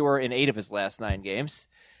 23 or fewer in 8 of his last 9 games.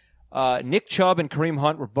 Nick Chubb and Kareem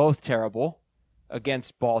Hunt were both terrible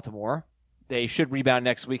against Baltimore. They should rebound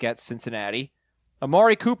next week at Cincinnati.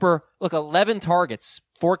 Amari Cooper, 11 targets,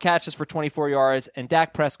 4 catches for 24 yards, and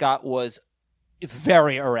Dak Prescott was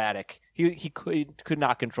very erratic. He could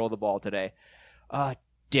not control the ball today.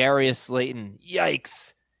 Darius Slayton,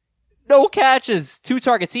 yikes. No catches, 2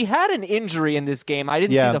 targets. He had an injury in this game. I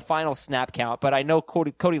didn't see the final snap count, but I know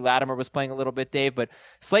Cody Latimer was playing a little bit, Dave, but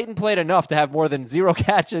Slayton played enough to have more than 0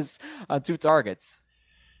 catches on 2 targets.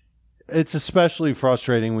 It's especially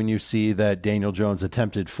frustrating when you see that Daniel Jones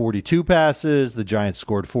attempted 42 passes, the Giants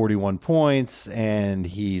scored 41 points, and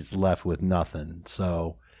he's left with nothing.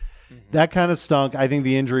 So that kind of stunk. I think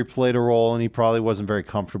the injury played a role, and he probably wasn't very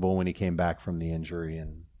comfortable when he came back from the injury,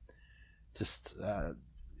 and just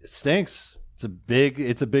it stinks.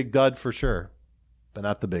 It's a big dud for sure, but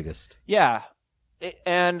not the biggest. Yeah,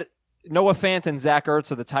 and Noah Fant and Zach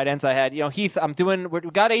Ertz are the tight ends I had. Heath, we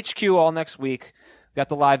got HQ all next week. We got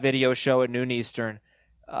the live video show at noon Eastern,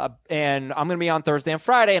 and I'm going to be on Thursday and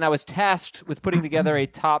Friday, and I was tasked with putting together a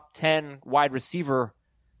top 10 wide receiver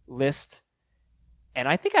list, and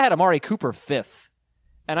I think I had Amari Cooper 5th,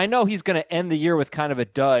 and I know he's going to end the year with kind of a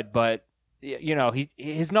dud, but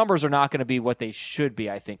his numbers are not going to be what they should be,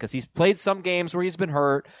 I think, because he's played some games where he's been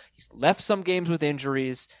hurt. He's left some games with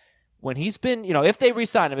injuries. When he's been, if they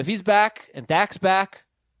re-sign him, if he's back and Dak's back,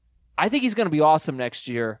 I think he's going to be awesome next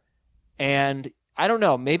year. And I don't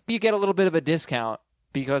know, maybe you get a little bit of a discount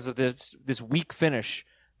because of this weak finish.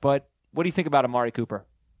 But what do you think about Amari Cooper?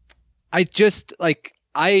 I just, when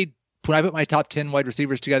I put my top 10 wide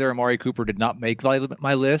receivers together, Amari Cooper did not make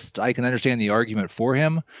my list. I can understand the argument for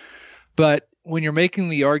him. But when you're making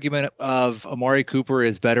the argument of Amari Cooper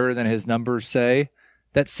is better than his numbers say,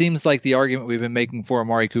 that seems like the argument we've been making for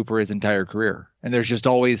Amari Cooper his entire career. And there's just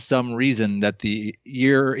always some reason that the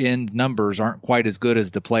year-end numbers aren't quite as good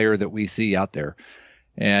as the player that we see out there.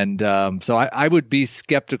 And so I would be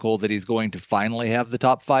skeptical that he's going to finally have the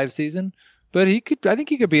top 5 season. But I think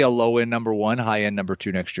he could be a low-end number 1, high-end number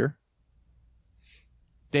 2 next year.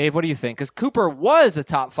 Dave, what do you think? Because Cooper was a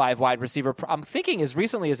top 5 wide receiver. I'm thinking as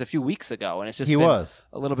recently as a few weeks ago, and it's just been a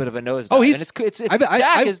little bit of a nosedive.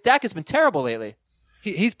 Oh, Dak has been terrible lately.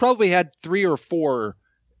 He's probably had 3 or 4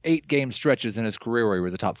 8-game stretches in his career where he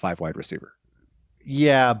was a top 5 wide receiver.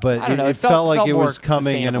 Yeah, but it felt like it was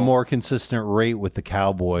coming in a more consistent rate with the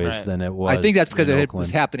Cowboys than it was. I think that's because it was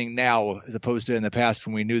happening now as opposed to in the past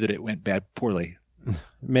when we knew that it went poorly.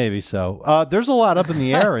 Maybe so. There's a lot up in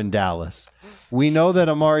the air in Dallas. We know that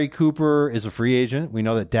Amari Cooper is a free agent. We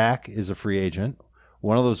know that Dak is a free agent.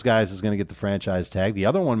 One of those guys is going to get the franchise tag. The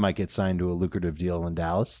other one might get signed to a lucrative deal in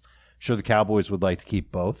Dallas. I'm sure the Cowboys would like to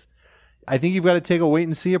keep both. I think you've got to take a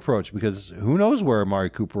wait-and-see approach because who knows where Amari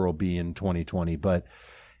Cooper will be in 2020. But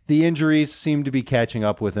the injuries seem to be catching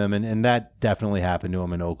up with him, and that definitely happened to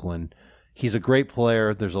him in Oakland. He's a great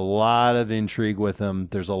player. There's a lot of intrigue with him.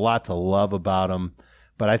 There's a lot to love about him.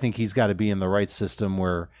 But I think he's got to be in the right system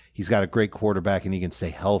where he's got a great quarterback and he can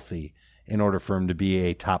stay healthy in order for him to be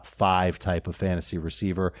a top 5 type of fantasy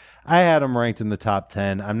receiver. I had him ranked in the top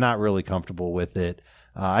 10. I'm not really comfortable with it.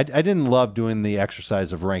 I didn't love doing the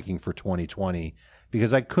exercise of ranking for 2020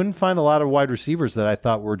 because I couldn't find a lot of wide receivers that I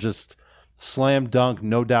thought were just slam dunk,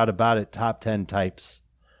 no doubt about it, top 10 types.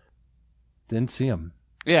 Didn't see them.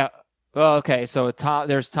 Yeah. Well, okay. So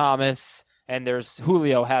there's Thomas and there's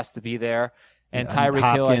Julio has to be there. And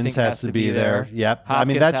Tyreek Hill, I think, has to be there. Yep.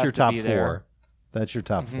 Hopkins that's your top 4. That's your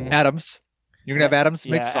top 4. Adams. You're going to have Adams?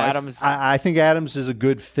 Makes 5. Adams. I think Adams is a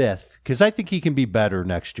good 5th because I think he can be better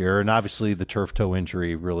next year. And obviously the turf toe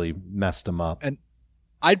injury really messed him up. And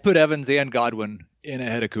I'd put Evans and Godwin in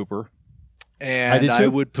ahead of Cooper. And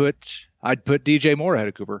I'd put DJ Moore ahead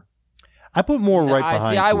of Cooper. I put Moore right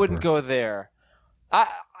behind Cooper. I wouldn't go there.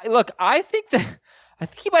 I think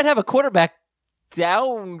he might have a quarterback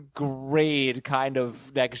downgrade kind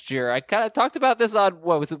of next year. I kind of talked about this on,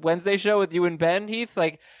 what was it, Wednesday show with you and Ben, Heath?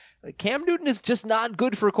 Like Cam Newton is just not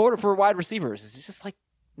good for wide receivers. It's just like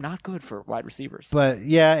not good for wide receivers. But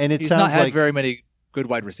yeah, and he's sounds not had like very many good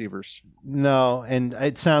wide receivers. No, and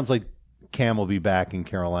it sounds like Cam will be back in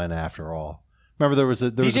Carolina after all. Remember, there was a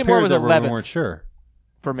DJ Moore was 11th we weren't sure.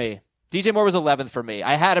 For me. DJ Moore was 11th for me.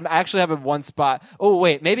 I actually have him one spot. Oh,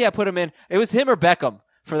 wait, maybe I put him in. It was him or Beckham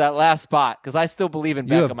for that last spot because I still believe in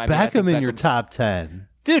Beckham. You have Beckham in your top 10.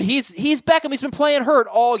 Dude, he's Beckham. He's been playing hurt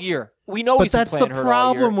all year. We know he's been playing hurt all year. But that's the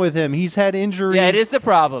problem with him. He's had injuries. Yeah, it is the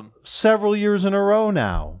problem. Several years in a row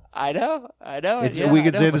now. I know. We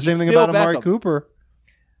could say the same thing about Amari Cooper.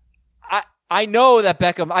 I know that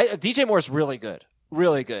Beckham. DJ Moore's really good.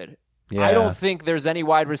 Really good. Yeah. I don't think there's any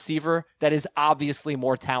wide receiver that is obviously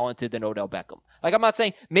more talented than Odell Beckham. Like, I'm not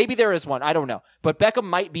saying maybe there is one. I don't know. But Beckham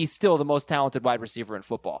might be still the most talented wide receiver in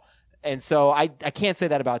football. And so I can't say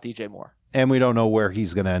that about DJ Moore. And we don't know where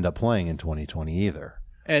he's going to end up playing in 2020 either.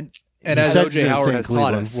 And as O.J. Howard has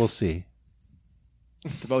taught us, we'll see.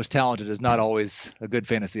 The most talented is not always a good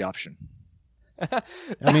fantasy option.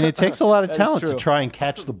 I mean, it takes a lot of talent to try and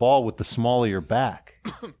catch the ball with the small of your back.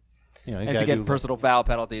 And to get personal foul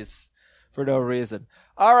penalties for no reason.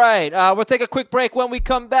 All right, we'll take a quick break. When we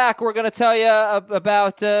come back, we're going to tell you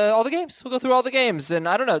about all the games. We'll go through all the games, and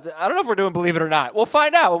I don't know if we're doing Believe It or Not. We'll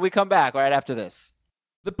find out when we come back right after this.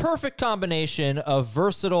 The perfect combination of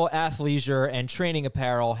versatile athleisure and training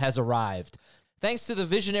apparel has arrived. Thanks to the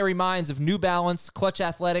visionary minds of New Balance, Clutch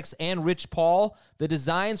Athletics, and Rich Paul, the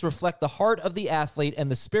designs reflect the heart of the athlete and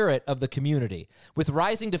the spirit of the community. With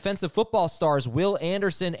rising defensive football stars Will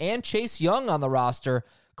Anderson and Chase Young on the roster,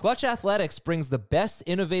 Clutch Athletics brings the best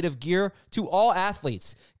innovative gear to all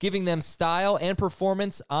athletes, giving them style and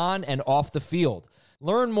performance on and off the field.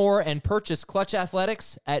 Learn more and purchase Clutch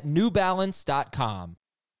Athletics at newbalance.com.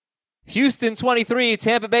 Houston 23,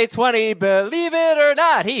 Tampa Bay 20. Believe it or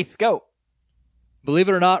not, Heath, go. Believe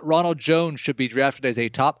it or not, Ronald Jones should be drafted as a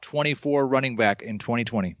top 24 running back in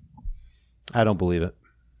 2020. I don't believe it.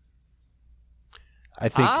 I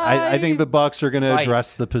think the Bucs are going to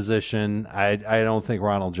address the position. I don't think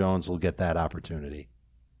Ronald Jones will get that opportunity.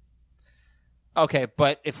 Okay,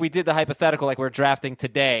 but if we did the hypothetical like we're drafting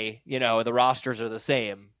today, the rosters are the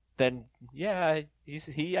same, then yeah,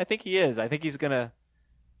 I think he is. I think he's going to.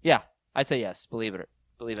 Yeah, I'd say yes. Believe in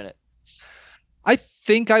it. I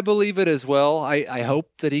think I believe it as well. I hope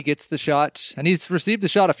that he gets the shot. And he's received the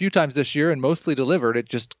shot a few times this year and mostly delivered. It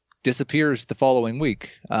just disappears the following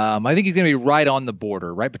week. I think he's going to be right on the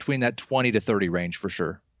border, right between that 20 to 30 range for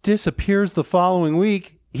sure. Disappears the following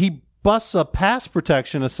week. He busts a pass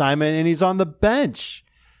protection assignment and he's on the bench.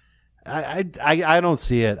 I don't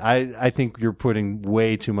see it. I think you're putting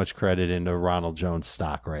way too much credit into Ronald Jones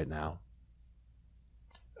stock right now.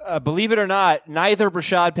 Believe it or not, neither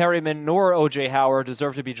Brashad Perryman nor O.J. Howard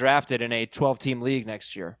deserve to be drafted in a 12-team league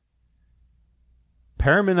next year.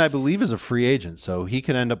 Perriman, I believe, is a free agent, so he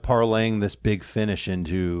could end up parlaying this big finish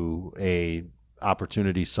into a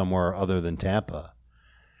opportunity somewhere other than Tampa.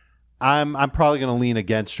 I'm probably going to lean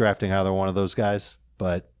against drafting either one of those guys,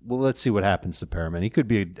 but let's see what happens to Perriman. He could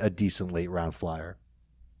be a decent late-round flyer.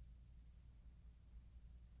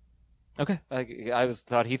 Okay, I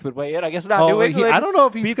thought Heath would weigh in. I guess not. New England. I don't know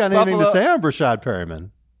if he's got anything to say on Brashad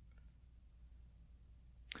Perriman.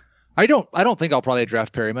 I don't think I'll probably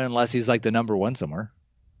draft Perriman unless he's like the number one somewhere.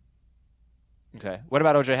 Okay. What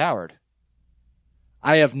about O.J. Howard?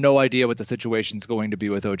 I have no idea what the situation's going to be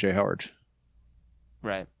with O.J. Howard.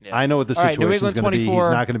 Right. Yeah. I know what the situation is going to be. He's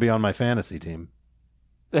not going to be on my fantasy team.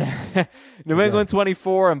 New England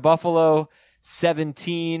 24 and Buffalo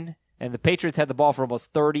 17. And the Patriots had the ball for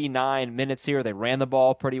almost 39 minutes here. They ran the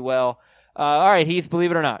ball pretty well. All right, Heath, believe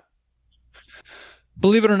it or not.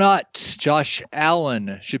 Believe it or not, Josh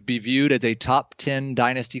Allen should be viewed as a top 10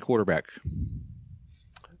 dynasty quarterback.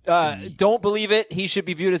 Don't believe it. He should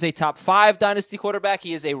be viewed as a top 5 dynasty quarterback.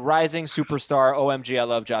 He is a rising superstar. OMG, I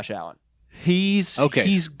love Josh Allen. He's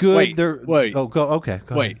good. Wait. Oh, go. Okay.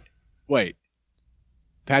 Go Wait.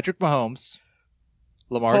 Patrick Mahomes,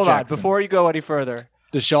 Lamar Hold Jackson. on, before you go any further.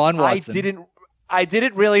 Deshaun Watson. I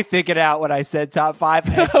didn't really think it out when I said top 5.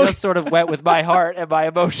 I just sort of went with my heart and my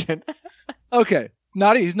emotion. Okay.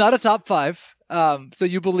 He's not a top 5. So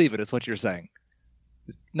you believe it is what you're saying.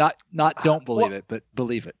 Not don't believe it, but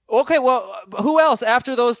believe it. Okay, well, who else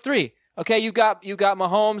after those 3? Okay, you got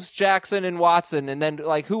Mahomes, Jackson, and Watson, and then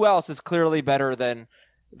like who else is clearly better than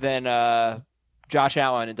Josh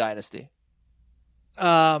Allen in Dynasty?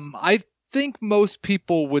 I think most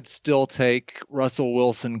people would still take Russell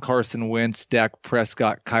Wilson, Carson Wentz, Dak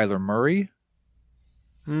Prescott, Kyler Murray.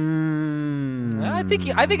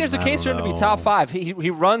 I think there's a case for him to be top 5. He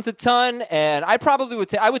runs a ton, and I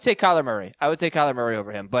would take Kyler Murray. I would take Kyler Murray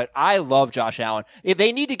over him, but I love Josh Allen. If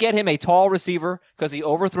they need to get him a tall receiver because he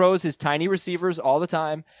overthrows his tiny receivers all the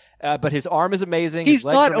time, but his arm is amazing. He's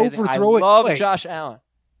not overthrowing. I love Josh Allen.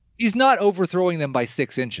 He's not overthrowing them by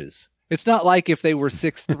 6 inches. It's not like if they were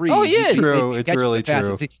 6'3". Oh, he is. True. It's really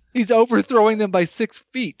true. He's overthrowing them by 6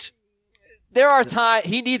 feet. There are times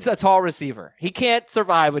he needs a tall receiver. He can't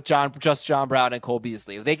survive with just John Brown and Cole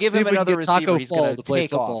Beasley. If they give him another receiver, he's going to take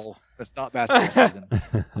football. Off. That's not basketball season.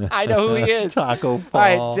 I know who he is. Taco Fall.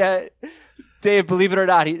 All right, Dave, believe it or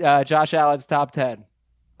not, Josh Allen's top 10.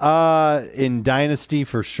 In Dynasty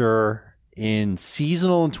for sure. In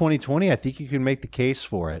seasonal in 2020, I think you can make the case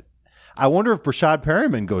for it. I wonder if Brashad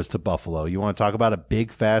Perriman goes to Buffalo. You want to talk about a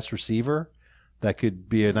big, fast receiver? That could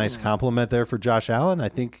be a nice compliment there for Josh Allen. I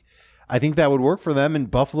think that would work for them,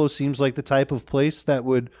 and Buffalo seems like the type of place that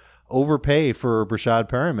would overpay for Brashad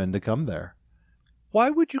Perriman to come there. Why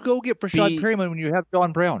would you go get Brashad Perriman when you have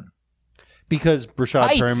John Brown? Because Brashad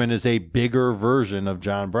Perriman is a bigger version of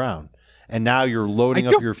John Brown. And now you're loading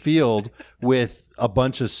up your field with a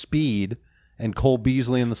bunch of speed and Cole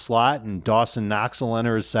Beasley in the slot and Dawson Knox will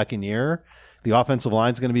enter his second year. The offensive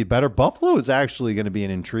line is going to be better. Buffalo is actually going to be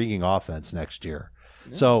an intriguing offense next year.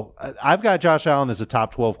 Yeah. So I've got Josh Allen as a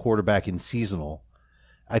top 12 quarterback in seasonal.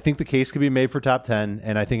 I think the case could be made for top 10,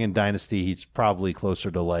 and I think in Dynasty he's probably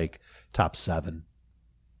closer to like top 7.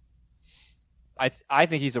 I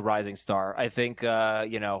think he's a rising star. I think he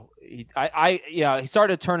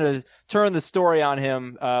started to turn the story on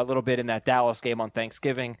him a little bit in that Dallas game on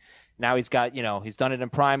Thanksgiving. Now he's got he's done it in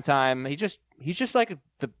prime time. He's just like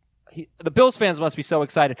the Bills fans must be so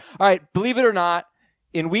excited. All right, believe it or not,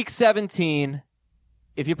 in Week 17,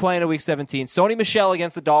 if you're playing in Week 17, Sony Michel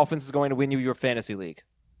against the Dolphins is going to win you your fantasy league.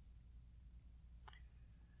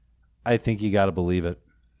 I think you got to believe it.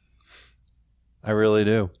 I really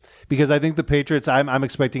do. Because I think the Patriots, I'm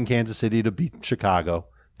expecting Kansas City to beat Chicago.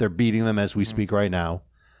 They're beating them as we speak right now.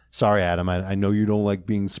 Sorry, Adam. I know you don't like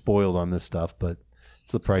being spoiled on this stuff, but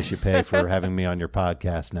it's the price you pay for having me on your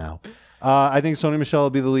podcast now. I think Sony Michel will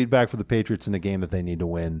be the lead back for the Patriots in the game that they need to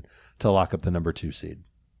win to lock up the number 2 seed.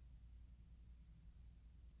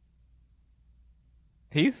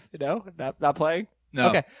 Heath? No? Not playing? No.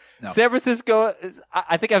 Okay. No. San Francisco,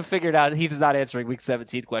 I think I've figured out Heath is not answering Week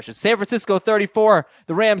 17 questions. San Francisco 34,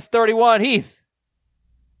 the Rams 31. Heath.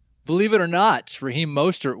 Believe it or not, Raheem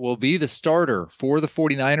Mostert will be the starter for the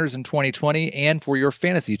 49ers in 2020 and for your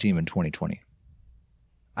fantasy team in 2020.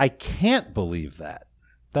 I can't believe that.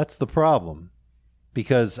 That's the problem.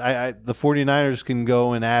 Because the 49ers can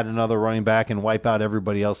go and add another running back and wipe out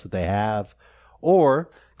everybody else that they have.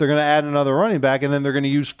 Or they're going to add another running back and then they're going to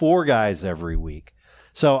use 4 guys every week.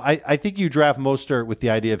 So I think you draft Mostert with the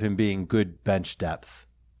idea of him being good bench depth.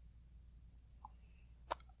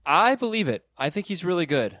 I believe it. I think he's really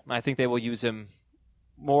good. I think they will use him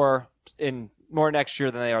more next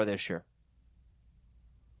year than they are this year.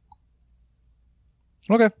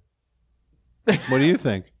 Okay. What do you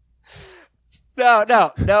think? No.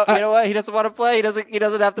 You know what? He doesn't want to play. He doesn't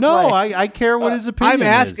have to play. No, I care what his opinion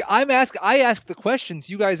is. I ask the questions.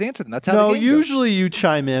 You guys answer them. That's how the game usually goes. You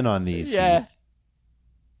chime in on these. Yeah.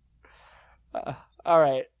 All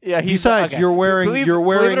right. Yeah. Besides, okay. you're wearing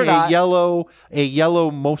a yellow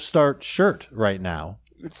Mostert shirt right now.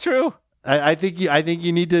 It's true. I think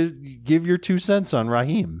you need to give your 2 cents on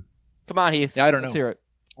Raheem. Come on, Heath. Yeah, I don't Let's know. hear it.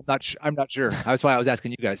 I'm not sure. That's why I was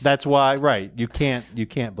asking you guys. That's why, right? You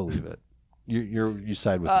can't believe it. You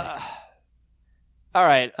side with me. All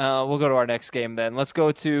right. We'll go to our next game then. Let's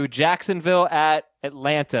go to Jacksonville at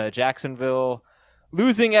Atlanta. Jacksonville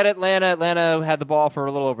losing at Atlanta. Atlanta had the ball for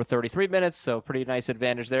a little over 33 minutes, so pretty nice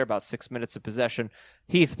advantage there, about 6 minutes of possession.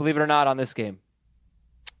 Heath, believe it or not, on this game.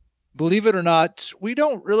 Believe it or not, we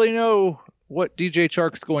don't really know what DJ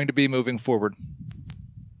Chark's going to be moving forward.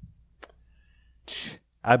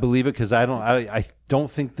 I believe it because I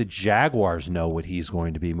don't think the Jaguars know what he's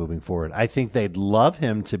going to be moving forward. I think they'd love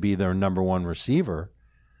him to be their number 1 receiver.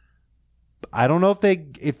 I don't know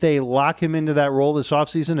if they lock him into that role this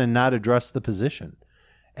offseason and not address the position.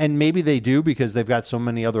 And maybe they do because they've got so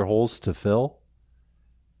many other holes to fill.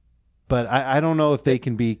 But I don't know if they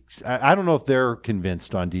can be – I don't know if they're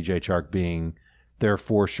convinced on DJ Chark being their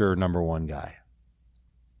for sure number 1 guy.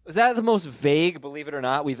 Was that the most vague, believe it or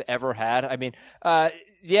not, we've ever had? I mean, I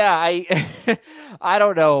I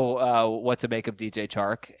don't know what to make of DJ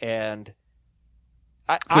Chark, and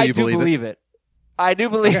I do believe it. I do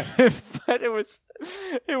believe it, but it was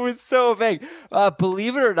so vague.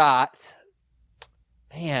 Believe it or not,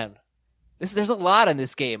 man, There's a lot in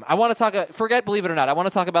this game. I want to talk. Forget, believe it or not, I want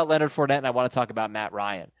to talk about Leonard Fournette, and I want to talk about Matt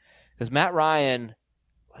Ryan, because Matt Ryan,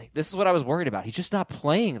 this is what I was worried about. He's just not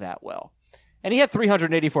playing that well, and he had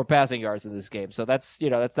 384 passing yards in this game, so that's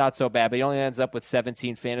not so bad. But he only ends up with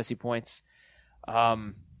 17 fantasy points.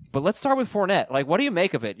 But let's start with Fournette. What do you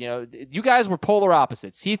make of it? You guys were polar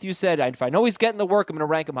opposites. Heath, you said, if I know he's getting the work, I'm going to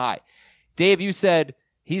rank him high. Dave, you said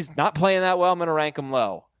he's not playing that well, I'm going to rank him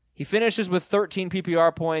low. He finishes with 13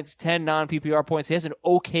 PPR points, 10 non-PPR points. He has an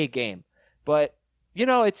okay game. But,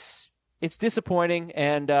 it's disappointing.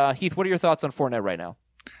 And, Heath, what are your thoughts on Fournette right now?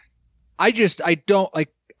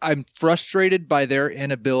 I'm frustrated by their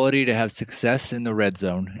inability to have success in the red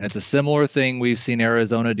zone. And it's a similar thing we've seen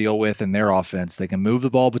Arizona deal with in their offense. They can move the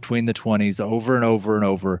ball between the 20s over and over and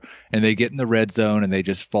over, and they get in the red zone and they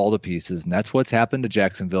just fall to pieces. And that's what's happened to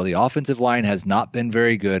Jacksonville. The offensive line has not been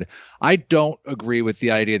very good. I don't agree with the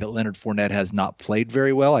idea that Leonard Fournette has not played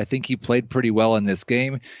very well. I think he played pretty well in this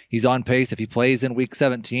game. He's on pace. If he plays in week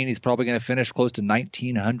 17, he's probably going to finish close to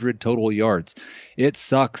 1,900 total yards. It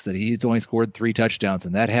sucks that he's only scored 3 touchdowns,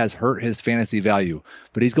 and that has hurt his fantasy value.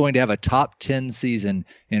 But he's going to have a top 10 season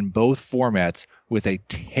in both formats with a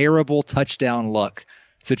terrible touchdown luck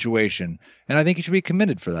situation. And I think he should be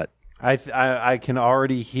commended for that. I can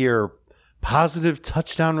already hear positive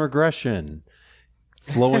touchdown regression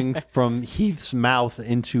flowing from Heath's mouth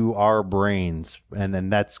into our brains. And then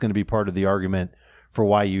that's going to be part of the argument for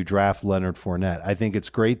why you draft Leonard Fournette. I think it's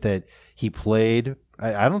great that he played.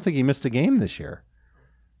 I don't think he missed a game this year,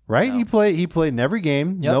 right? No. He played in every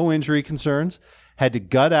game, yep. No injury concerns, had to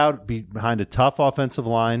gut out behind a tough offensive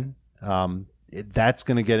line. That's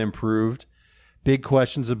going to get improved. Big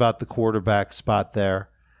questions about the quarterback spot there.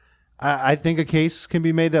 I think a case can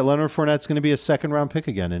be made that Leonard Fournette's going to be a second-round pick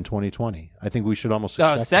again in 2020. I think we should almost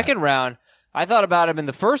expect second round. I thought about him in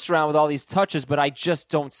the first round with all these touches, but I just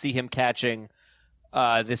don't see him catching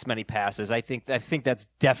this many passes. I think that's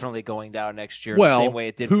definitely going down next year, the same way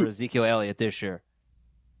it did for Ezekiel Elliott this year.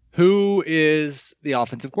 Who is the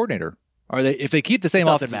offensive coordinator? If they keep the same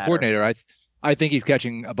offensive coordinator, I think he's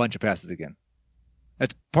catching a bunch of passes again.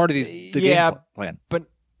 That's part of the game plan. But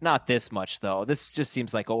not this much, though. This just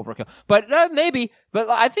seems like overkill. But maybe. But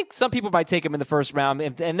I think some people might take him in the first round.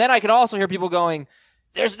 And then I can also hear people going,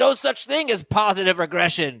 there's no such thing as positive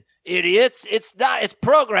regression, idiots. It's not. It's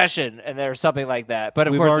progression. And there's something like that. But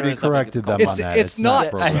of course, already corrected them on that. It's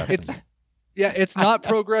not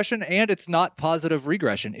progression, and it's not positive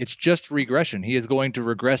regression. It's just regression. He is going to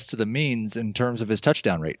regress to the means in terms of his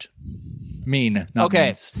touchdown rate. Mean, not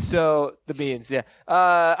means. So the means, yeah.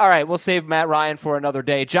 All right, we'll save Matt Ryan for another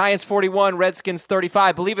day. Giants 41, Redskins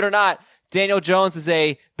 35. Believe it or not, Daniel Jones is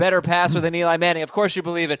a better passer than Eli Manning. Of course you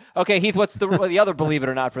believe it. Okay, Heath, what's the other believe it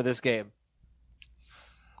or not for this game?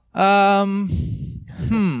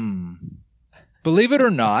 Believe it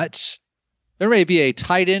or not, there may be a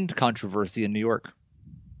tight end controversy in New York.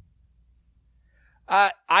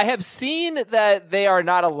 I have seen that they are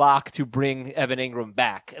not a lock to bring Evan Ingram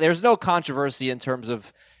back. There's no controversy in terms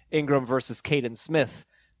of Ingram versus Caden Smith,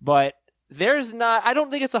 but I don't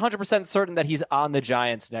think it's 100% certain that he's on the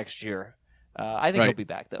Giants next year. I think he'll be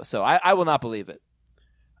back, though, so I will not believe it.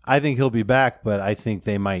 I think he'll be back, but I think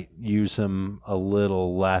they might use him a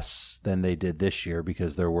little less than they did this year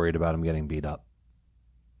because they're worried about him getting beat up.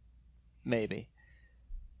 Maybe.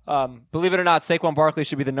 Believe it or not, Saquon Barkley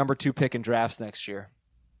should be the number 2 pick in drafts next year.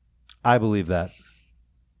 I believe that.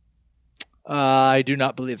 I do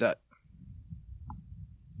not believe that.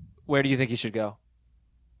 Where do you think he should go?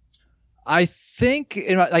 I think,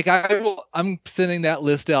 I'm sending that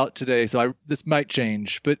list out today, so this might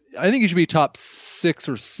change, but I think he should be top 6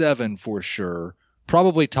 or 7 for sure.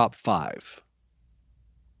 Probably top 5.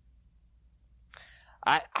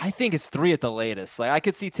 I think it's 3 at the latest. I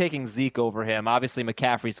could see taking Zeke over him. Obviously,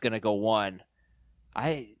 McCaffrey's going to go 1.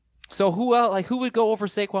 So who else? Who would go over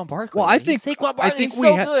Saquon Barkley? Well, I think Saquon Barkley's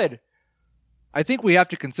so good. I think we have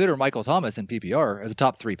to consider Michael Thomas in PPR as a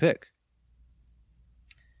top 3 pick.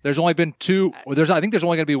 There's only been 2. I think there's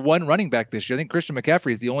only going to be 1 running back this year. I think Christian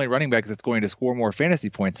McCaffrey is the only running back that's going to score more fantasy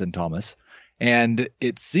points than Thomas, and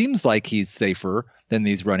it seems like he's safer than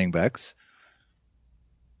these running backs.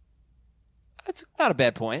 That's not a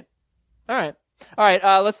bad point. All right.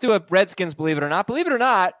 Let's do a Redskins believe it or not. Believe it or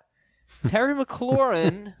not, Terry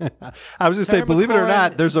McLaurin. I was going to say, believe it or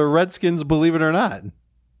not, there's a Redskins believe it or not.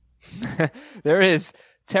 There is.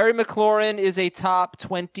 Terry McLaurin is a top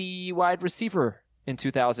 20 wide receiver in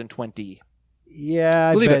 2020.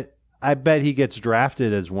 Yeah, I bet he gets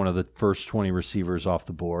drafted as one of the first 20 receivers off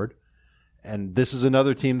the board. And this is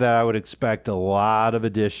another team that I would expect a lot of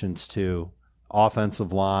additions to.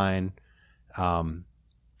 Offensive line.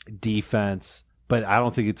 defense, but I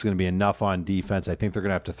don't think it's going to be enough on defense. I think they're going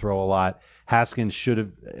to have to throw a lot. Haskins should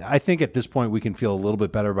have. I think at this point we can feel a little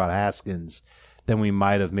bit better about Haskins than we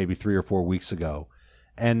might have maybe 3 or 4 weeks ago.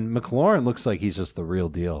 And McLaurin looks like he's just the real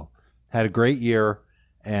deal. Had a great year,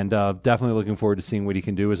 and definitely looking forward to seeing what he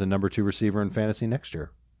can do as a number 2 receiver in fantasy next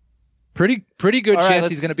year. Pretty good chance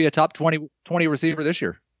he's going to be a top 20 receiver this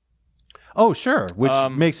year. Oh, sure, which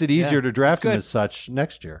makes it easier to draft him as such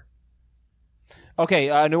next year.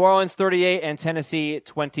 Okay, New Orleans 38 and Tennessee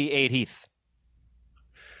 28. Heath.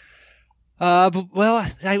 Well,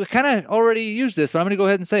 I kind of already used this, but I'm going to go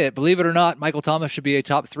ahead and say it. Believe it or not, Michael Thomas should be a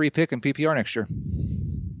top 3 pick in PPR next year.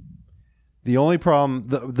 The only problem,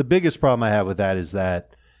 the biggest problem I have with that is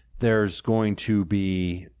that there's going to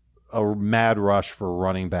be a mad rush for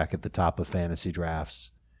running back at the top of fantasy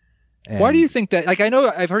drafts. And why do you think that? Like, I know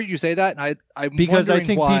I've heard you say that, and I'm because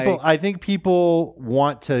wondering why. I think people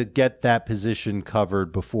want to get that position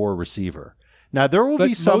covered before receiver. Now, there will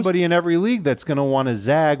be somebody in every league that's going to want to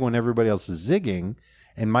zag when everybody else is zigging,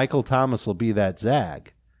 and Michael Thomas will be that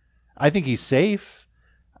zag. I think he's safe.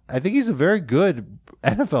 I think he's a very good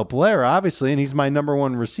NFL player, obviously, and he's my number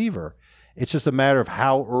 1 receiver. It's just a matter of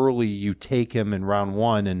how early you take him in round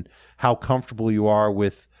 1 and how comfortable you are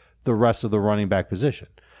with the rest of the running back position.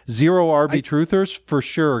 Zero RB truthers for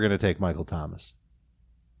sure are going to take Michael Thomas.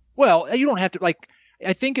 Well, you don't have to, like,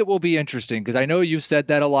 I think it will be interesting because I know you've said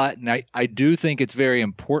that a lot, and I do think it's very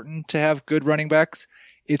important to have good running backs.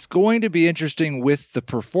 It's going to be interesting with the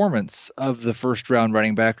performance of the first-round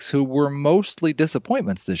running backs who were mostly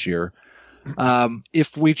disappointments this year.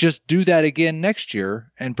 If we just do that again next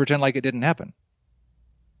year and pretend like it didn't happen.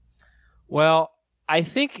 Well, I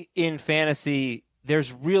think in fantasy,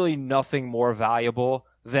 there's really nothing more valuable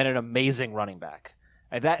than an amazing running back.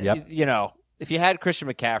 And that, you know, if you had Christian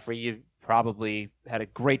McCaffrey, you probably had a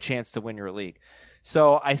great chance to win your league.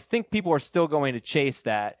 So I think people are still going to chase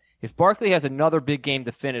that. If Barkley has another big game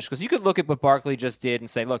to finish, because you could look at what Barkley just did and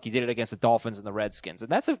say, look, he did it against the Dolphins and the Redskins.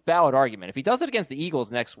 And that's a valid argument. If he does it against the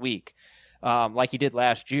Eagles next week, like he did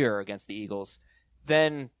last year against the Eagles,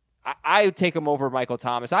 then I would take him over Michael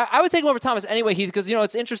Thomas. I would take him over Thomas anyway, because, you know,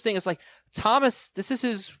 it's interesting. It's like Thomas, this is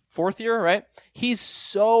his 4th year, right? He's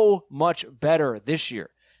so much better this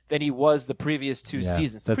year than he was the previous 2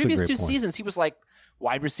 seasons. The previous 2 seasons, he was like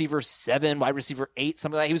wide receiver 7, wide receiver 8,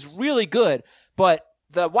 something like that. He was really good, but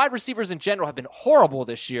the wide receivers in general have been horrible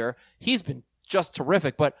this year. He's been just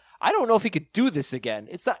terrific, but I don't know if he could do this again.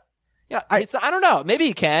 It's not. Yeah, I don't know. Maybe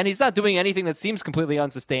he can. He's not doing anything that seems completely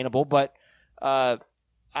unsustainable, but I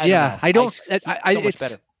don't know.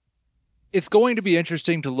 It's going to be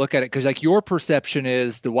interesting to look at it because, like, your perception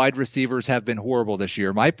is the wide receivers have been horrible this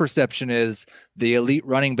year. My perception is the elite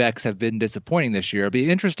running backs have been disappointing this year. It'll be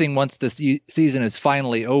interesting once the season is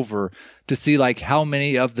finally over to see, like, how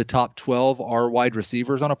many of the top 12 are wide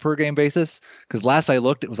receivers on a per game basis. Because last I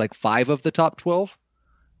looked, it was like 5 of the top 12.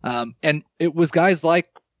 And it was guys like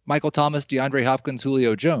Michael Thomas, DeAndre Hopkins,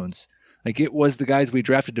 Julio Jones. Like, it was the guys we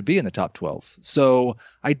drafted to be in the top 12. So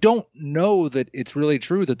I don't know that it's really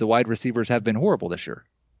true that the wide receivers have been horrible this year.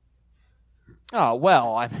 Oh,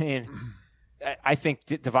 well, I mean, I think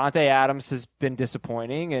Devontae Adams has been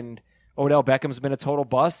disappointing, and Odell Beckham's been a total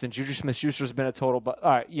bust, and Juju Smith-Schuster's been a total bust.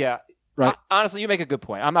 All right, yeah. Right. Honestly, you make a good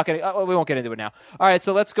point. I'm not going to – we won't get into it now. All right,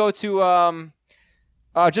 so let's go to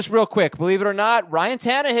just real quick. Believe it or not, Ryan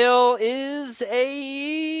Tannehill is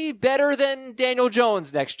better than Daniel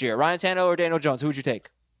Jones next year. Ryan Tannehill or Daniel Jones? Who would you take?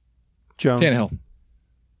 Jones. Tannehill.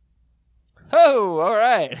 Oh, all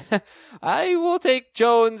right. I will take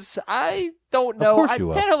Jones. I don't know.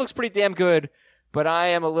 Tannehill looks pretty damn good, but I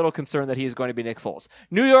am a little concerned that he is going to be Nick Foles.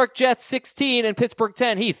 New York Jets 16 and Pittsburgh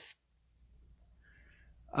 10. Heath.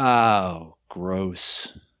 Oh,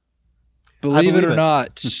 gross. Believe it or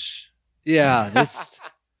not. Yeah, this.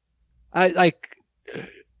 I like.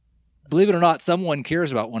 Believe it or not, someone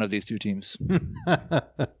cares about one of these two teams. We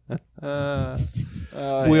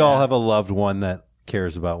all have a loved one that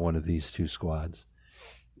cares about one of these two squads.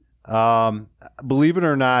 Believe it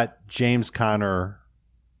or not, James Conner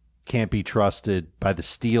can't be trusted by the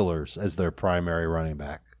Steelers as their primary running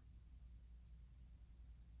back.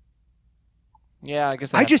 Yeah, I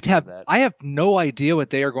guess I have no idea what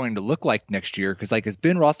they are going to look like next year because, like, is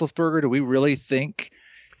Ben Roethlisberger? Do we really think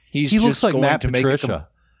he looks like going Matt to Patricia?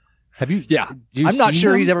 Have you? Yeah, I'm not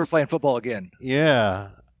sure he's ever playing football again. Yeah,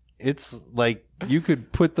 it's like you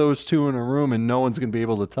could put those two in a room and no one's going to be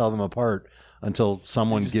able to tell them apart until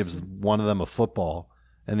someone gives one of them a football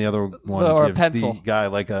and the other one or gives a pencil. the guy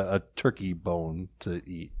like a turkey bone to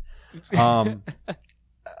eat.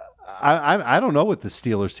 I don't know what the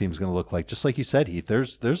Steelers team is going to look like. Just like you said, Heath,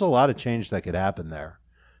 there's a lot of change that could happen there.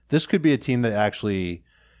 this could be a team that actually,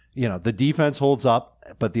 the defense holds up,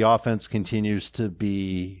 but the offense continues to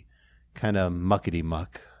be kind of muckety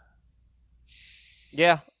muck.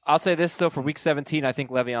 Yeah, I'll say this, though. For Week 17, I think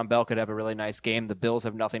Le'Veon Bell could have a really nice game. The Bills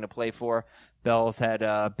have nothing to play for. Bell's had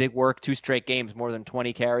big work, 2 straight games, more than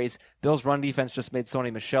 20 carries. Bills' run defense just made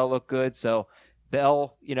Sony Michel look good. So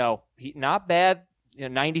Bell, he not bad.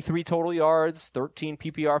 93 total yards, 13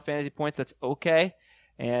 PPR fantasy points. That's okay,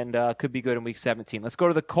 and could be good in Week 17. Let's go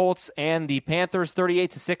to the Colts and the Panthers,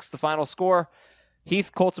 38-6, the final score.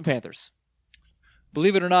 Heath, Colts and Panthers.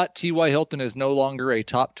 Believe it or not, T.Y. Hilton is no longer a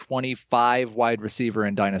top 25 wide receiver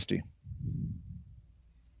in Dynasty.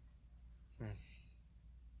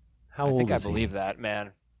 How old is he? I believe that,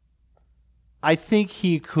 man. I think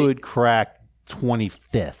he could crack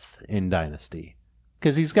 25th in Dynasty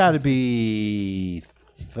because he's got to be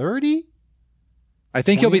 30. I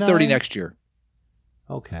think 29? He'll be 30 next year.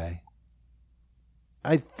 Okay.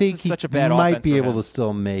 I think he such a bad might be able to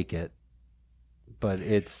still make it. But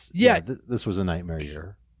it's this was a nightmare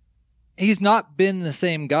year. He's not been the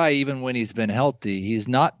same guy even when he's been healthy. He's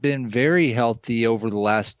not been very healthy over the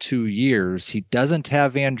last 2 years. He doesn't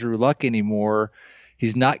have Andrew Luck anymore.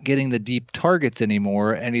 He's not getting the deep targets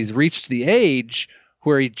anymore, and he's reached the age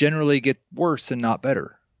where he generally gets worse and not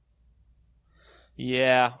better.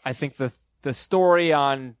 Yeah, I think the story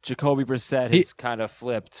on Jacoby Brissett has kind of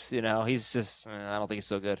flipped. He's just, I don't think he's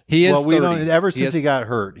so good. He is 30. Ever since he got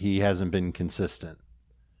hurt, he hasn't been consistent.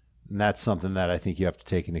 And that's something that I think you have to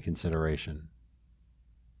take into consideration.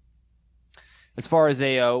 As far as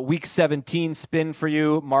a Week 17 spin for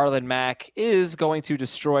you, Marlon Mack is going to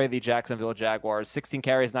destroy the Jacksonville Jaguars. 16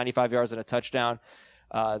 carries, 95 yards, and a touchdown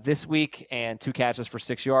this week, and 2 catches for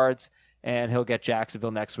 6 yards. And he'll get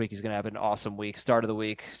Jacksonville next week. He's going to have an awesome week. Start of the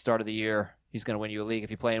week, start of the year. He's going to win you a league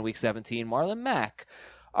if you play in Week 17. Marlon Mack.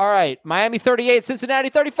 All right, Miami 38, Cincinnati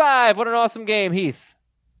 35. What an awesome game, Heath.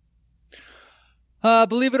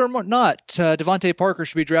 Believe it or not, Devontae Parker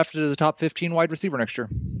should be drafted as a top 15 wide receiver next year.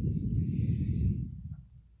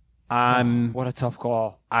 What a tough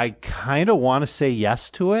call. I kind of want to say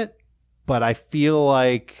yes to it, but I feel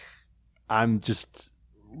like I'm just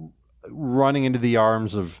running into the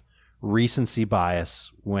arms of recency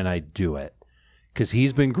bias when I do it, because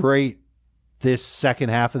he's been great this second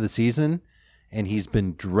half of the season, and he's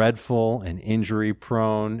been dreadful and injury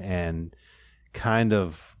prone and kind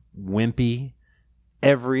of wimpy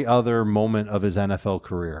every other moment of his NFL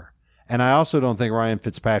career. And I also don't think Ryan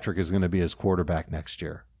Fitzpatrick is going to be his quarterback next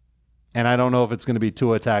year. And I don't know if it's going to be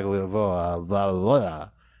Tua Tagovailoa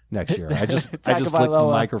next year. I just licked the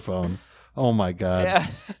microphone. Oh my God. Yeah.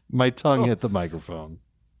 My tongue hit the microphone.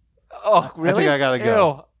 Oh, really? I think I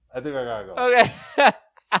gotta go. Okay.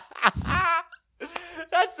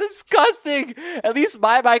 That's disgusting. At least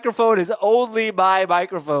my microphone is only my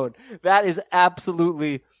microphone. That is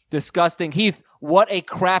absolutely disgusting. Heath, what a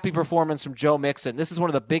crappy performance from Joe Mixon. This is one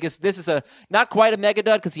of the biggest. This is not quite a mega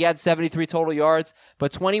dud because he had 73 total yards,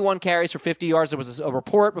 but 21 carries for 50 yards. There was a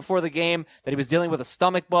report before the game that he was dealing with a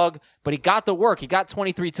stomach bug, but he got the work. He got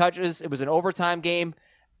 23 touches. It was an overtime game.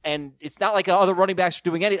 And it's not like other running backs are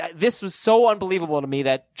doing anything. This was so unbelievable to me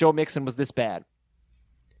that Joe Mixon was this bad.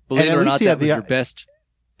 Believe it or not, that was your best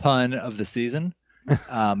pun of the season.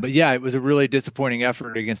 But yeah, it was a really disappointing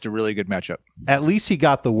effort against a really good matchup. At least he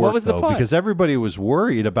got the work, though, because everybody was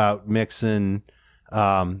worried about Mixon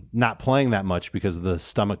not playing that much because of the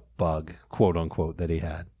stomach bug, quote unquote, that he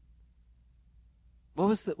had. What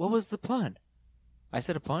was the pun? I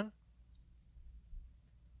said a pun?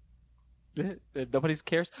 Nobody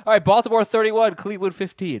cares. All right, Baltimore 31, Cleveland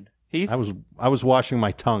 15. Heath? I was washing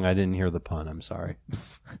my tongue. I didn't hear the pun. I'm sorry.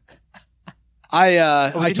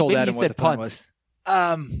 I told Adam what the pun was.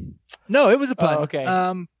 No, it was a pun. Oh, okay.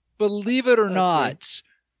 Believe it or not,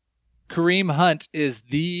 Kareem Hunt is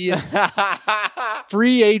the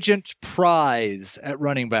free agent prize at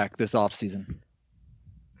running back this offseason.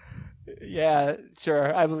 Yeah,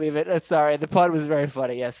 sure. I believe it. Sorry. The pun was very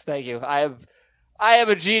funny. Yes, thank you. I am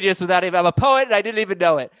a genius without even. I'm a poet, and I didn't even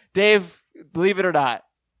know it. Dave, believe it or not.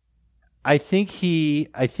 I think he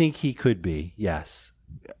could be. Yes.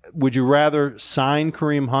 Would you rather sign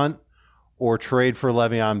Kareem Hunt or trade for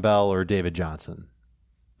Le'Veon Bell or David Johnson?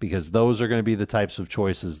 Because those are going to be the types of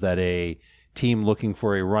choices that a team looking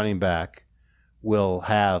for a running back will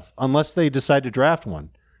have, unless they decide to draft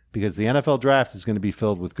one. Because the NFL draft is going to be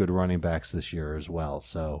filled with good running backs this year as well.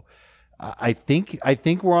 So I think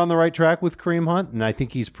we're on the right track with Kareem Hunt, and I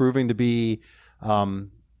think he's proving to be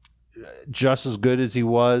just as good as he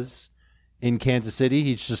was in Kansas City.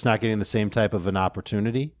 He's just not getting the same type of an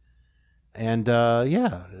opportunity. And I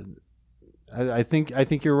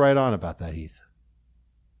think you're right on about that, Heath.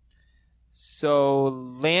 So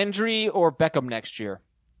Landry or Beckham next year?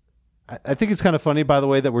 I think it's kind of funny, by the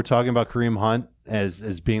way, that we're talking about Kareem Hunt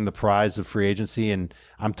as being the prize of free agency, and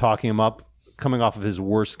I'm talking him up coming off of his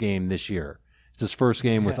worst game this year. It's his first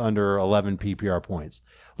game with under 11 PPR points.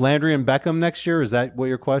 Landry and Beckham next year, is that what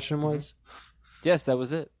your question was? Yes, that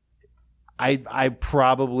was it. I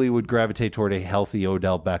probably would gravitate toward a healthy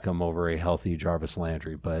Odell Beckham over a healthy Jarvis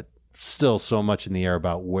Landry, but still so much in the air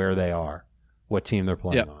about where they are, what team they're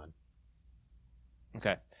playing on.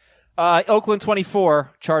 Okay. Oakland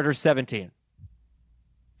 24, Chargers 17.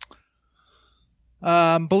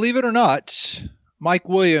 Believe it or not, Mike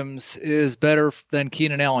Williams is better than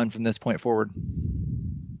Keenan Allen from this point forward.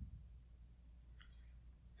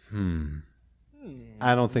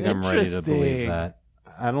 I don't think I'm ready to believe that.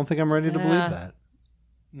 I don't think I'm ready to believe that.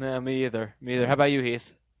 No, me either. How about you,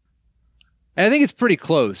 Heath? I think it's pretty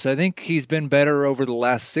close. I think he's been better over the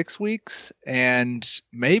last 6 weeks and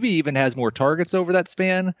maybe even has more targets over that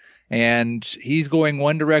span. And he's going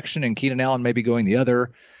one direction and Keenan Allen may be going the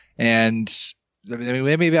other. And I mean,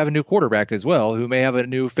 they may have a new quarterback as well who may have a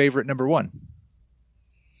new favorite number one.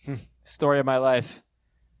 Story of my life.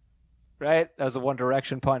 Right? That was a One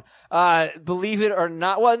Direction pun. Believe it or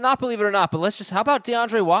not. Well, not believe it or not, but how about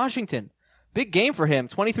DeAndre Washington? Big game for him.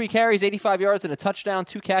 23 carries, 85 yards, and a touchdown,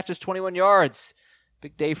 2 catches, 21 yards.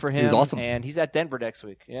 Big day for him. He was awesome. And he's at Denver next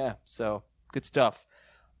week. Yeah, so good stuff.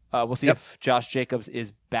 We'll see if Josh Jacobs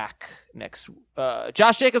is back next.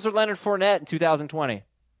 Josh Jacobs or Leonard Fournette in 2020?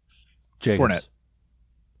 Jacobs. Fournette.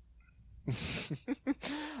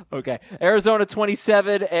 Okay. Arizona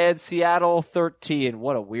 27 and Seattle 13.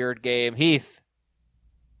 What a weird game. Heath.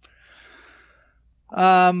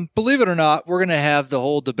 Believe it or not, we're going to have the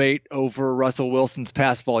whole debate over Russell Wilson's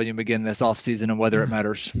pass volume again this offseason and whether it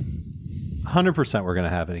matters. 100% we're going to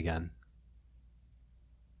have it again.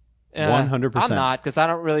 100%. I'm not, because I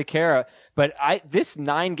don't really care. But this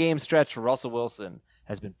 9-game stretch for Russell Wilson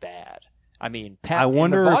has been bad. I mean, I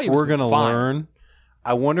wonder if we're going to learn.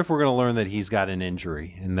 I wonder if we're going to learn that he's got an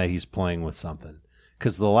injury and that he's playing with something.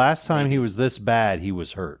 Because the last time he was this bad, he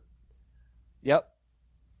was hurt. Yep.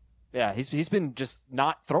 Yeah, he's been just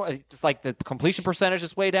not throwing. It's like the completion percentage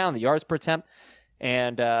is way down, the yards per attempt,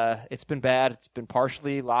 and it's been bad. It's been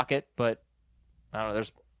partially Lockett, but I don't know.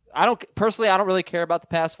 I don't really care about the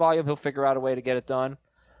pass volume. He'll figure out a way to get it done.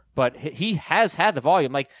 But he has had the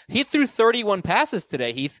volume. Like, he threw 31 passes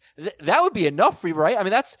today, Heath. That would be enough for you, right? I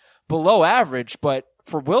mean, that's below average. But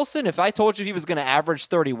for Wilson, if I told you he was going to average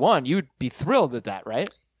 31, you'd be thrilled with that, right?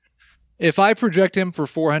 If I project him for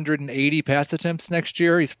 480 pass attempts next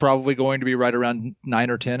year, he's probably going to be right around 9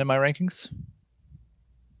 or 10 in my rankings.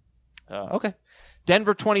 Okay.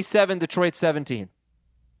 Denver 27, Detroit 17.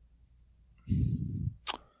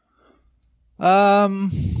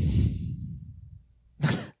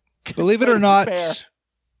 Believe it or not.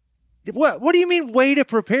 What do you mean way to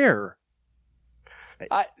prepare?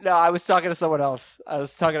 No, I was talking to someone else. I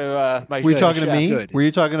was talking to my. Were you talking to me? Good. Were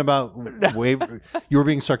you talking about You were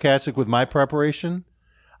being sarcastic with my preparation?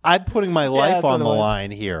 I'm putting my life on the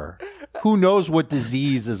line here. Who knows what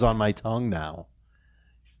disease is on my tongue now?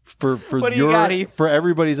 For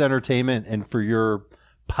everybody's entertainment and for your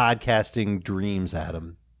podcasting dreams,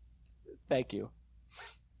 Adam. Thank you,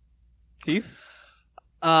 Keith.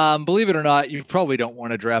 Believe it or not, you probably don't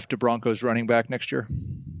want to draft a Broncos running back next year.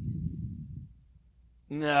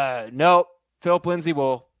 No. Philip Lindsay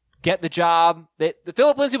will get the job.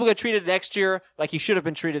 Philip Lindsay will get treated next year like he should have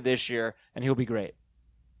been treated this year, and he'll be great.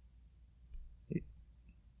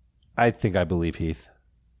 I think I believe Heath.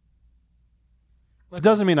 It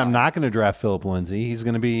doesn't mean I'm not going to draft Philip Lindsay. He's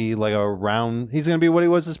going to be he's going to be what he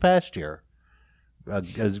was this past year. A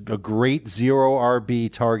great 0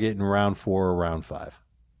 RB target in round 4 or round 5.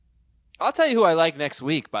 I'll tell you who I like next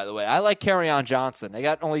week, by the way. I like Kerryon Johnson. They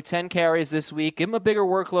got only 10 carries this week. Give him a bigger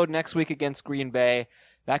workload next week against Green Bay.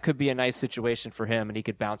 That could be a nice situation for him, and he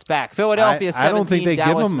could bounce back. Philadelphia 17,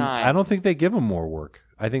 Dallas 9. I don't think they give him more work.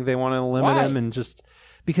 I think they want to limit him and just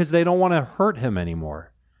because they don't want to hurt him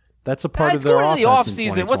anymore. That's a part of their offense. It's going into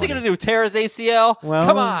the offseason. What's he going to do? Tear his ACL? Well,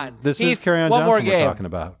 come on. This is Kerryon Johnson we're talking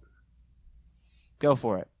about. Go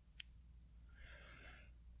for it.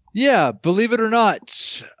 Yeah, believe it or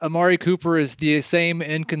not, Amari Cooper is the same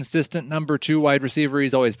inconsistent number 2 wide receiver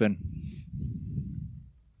he's always been.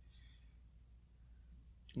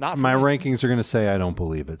 My rankings are going to say I don't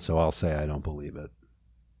believe it, so I'll say I don't believe it.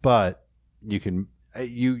 But you can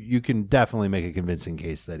definitely make a convincing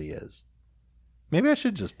case that he is. Maybe I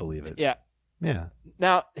should just believe it. Yeah. Yeah.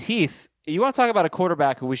 Now, Heath, you want to talk about a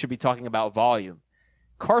quarterback who we should be talking about volume.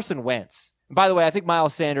 Carson Wentz. By the way, I think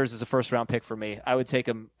Miles Sanders is a first-round pick for me. I would take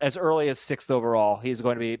him as early as 6th overall. He's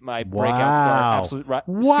going to be my breakout star, absolute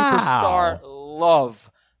superstar.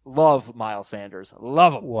 Love Miles Sanders.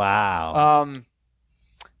 Love him. Wow.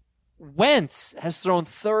 Wentz has thrown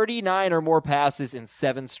 39 or more passes in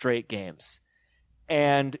 7 straight games,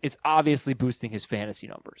 and it's obviously boosting his fantasy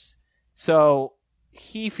numbers. So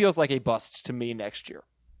he feels like a bust to me next year.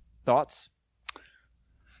 Thoughts?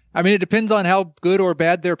 I mean, it depends on how good or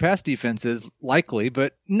bad their pass defense is, likely.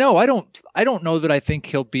 But no, I don't know that I think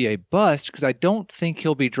he'll be a bust, because I don't think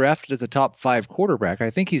he'll be drafted as a top 5 quarterback. I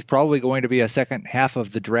think he's probably going to be a second half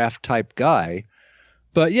of the draft type guy.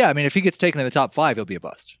 But yeah, I mean, if he gets taken in the top 5, he'll be a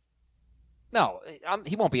bust. No,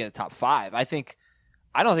 he won't be in the top 5. I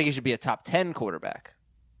don't think he should be a top 10 quarterback.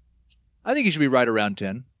 I think he should be right around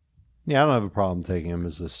 10. Yeah, I don't have a problem taking him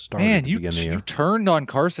as a starter. Man, you turned on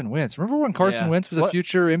Carson Wentz. Remember when Carson Wentz was a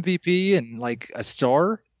future MVP and like a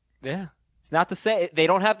star? Yeah. It's not the same. They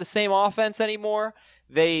don't have the same offense anymore.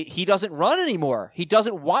 He doesn't run anymore. He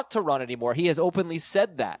doesn't want to run anymore. He has openly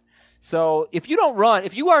said that. So if you don't run,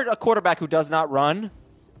 if you are a quarterback who does not run,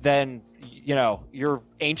 then you're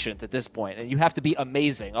ancient at this point, and you have to be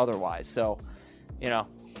amazing otherwise. So,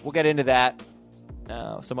 we'll get into that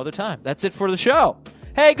some other time. That's it for the show.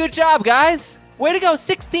 Hey, good job, guys. Way to go.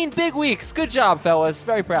 16 big weeks. Good job, fellas.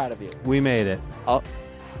 Very proud of you. We made it. I'll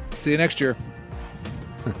see you next year.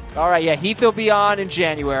 All right, yeah. Heath will be on in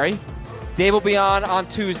January. Dave will be on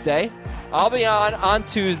Tuesday. I'll be on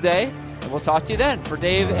Tuesday. And we'll talk to you then. For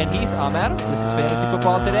Dave and Heath, I'm Adam. This is Fantasy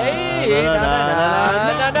Football Today.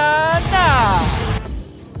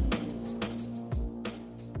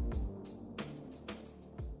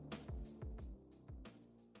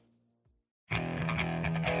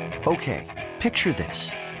 Okay, picture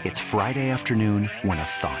this. It's Friday afternoon when a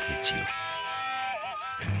thought hits you.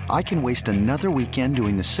 I can waste another weekend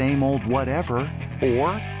doing the same old whatever,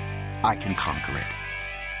 or I can conquer it.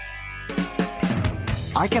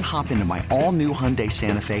 I can hop into my all-new Hyundai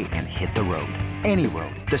Santa Fe and hit the road. Any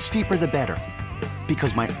road. The steeper, the better.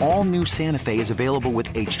 Because my all-new Santa Fe is available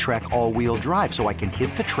with H-Track all-wheel drive, so I can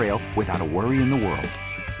hit the trail without a worry in the world.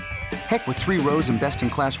 Heck, with 3 rows and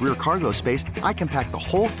best-in-class rear cargo space, I can pack the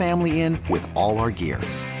whole family in with all our gear.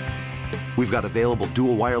 We've got available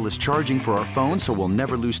dual wireless charging for our phones, so we'll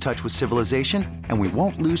never lose touch with civilization, and we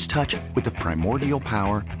won't lose touch with the primordial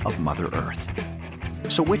power of Mother Earth.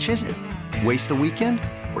 So which is it? Waste the weekend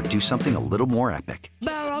or do something a little more epic?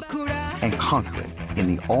 And conquer it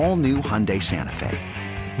in the all-new Hyundai Santa Fe.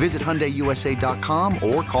 Visit HyundaiUSA.com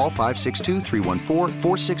or call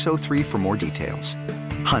 562-314-4603 for more details.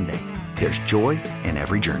 Hyundai, there's joy in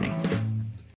every journey.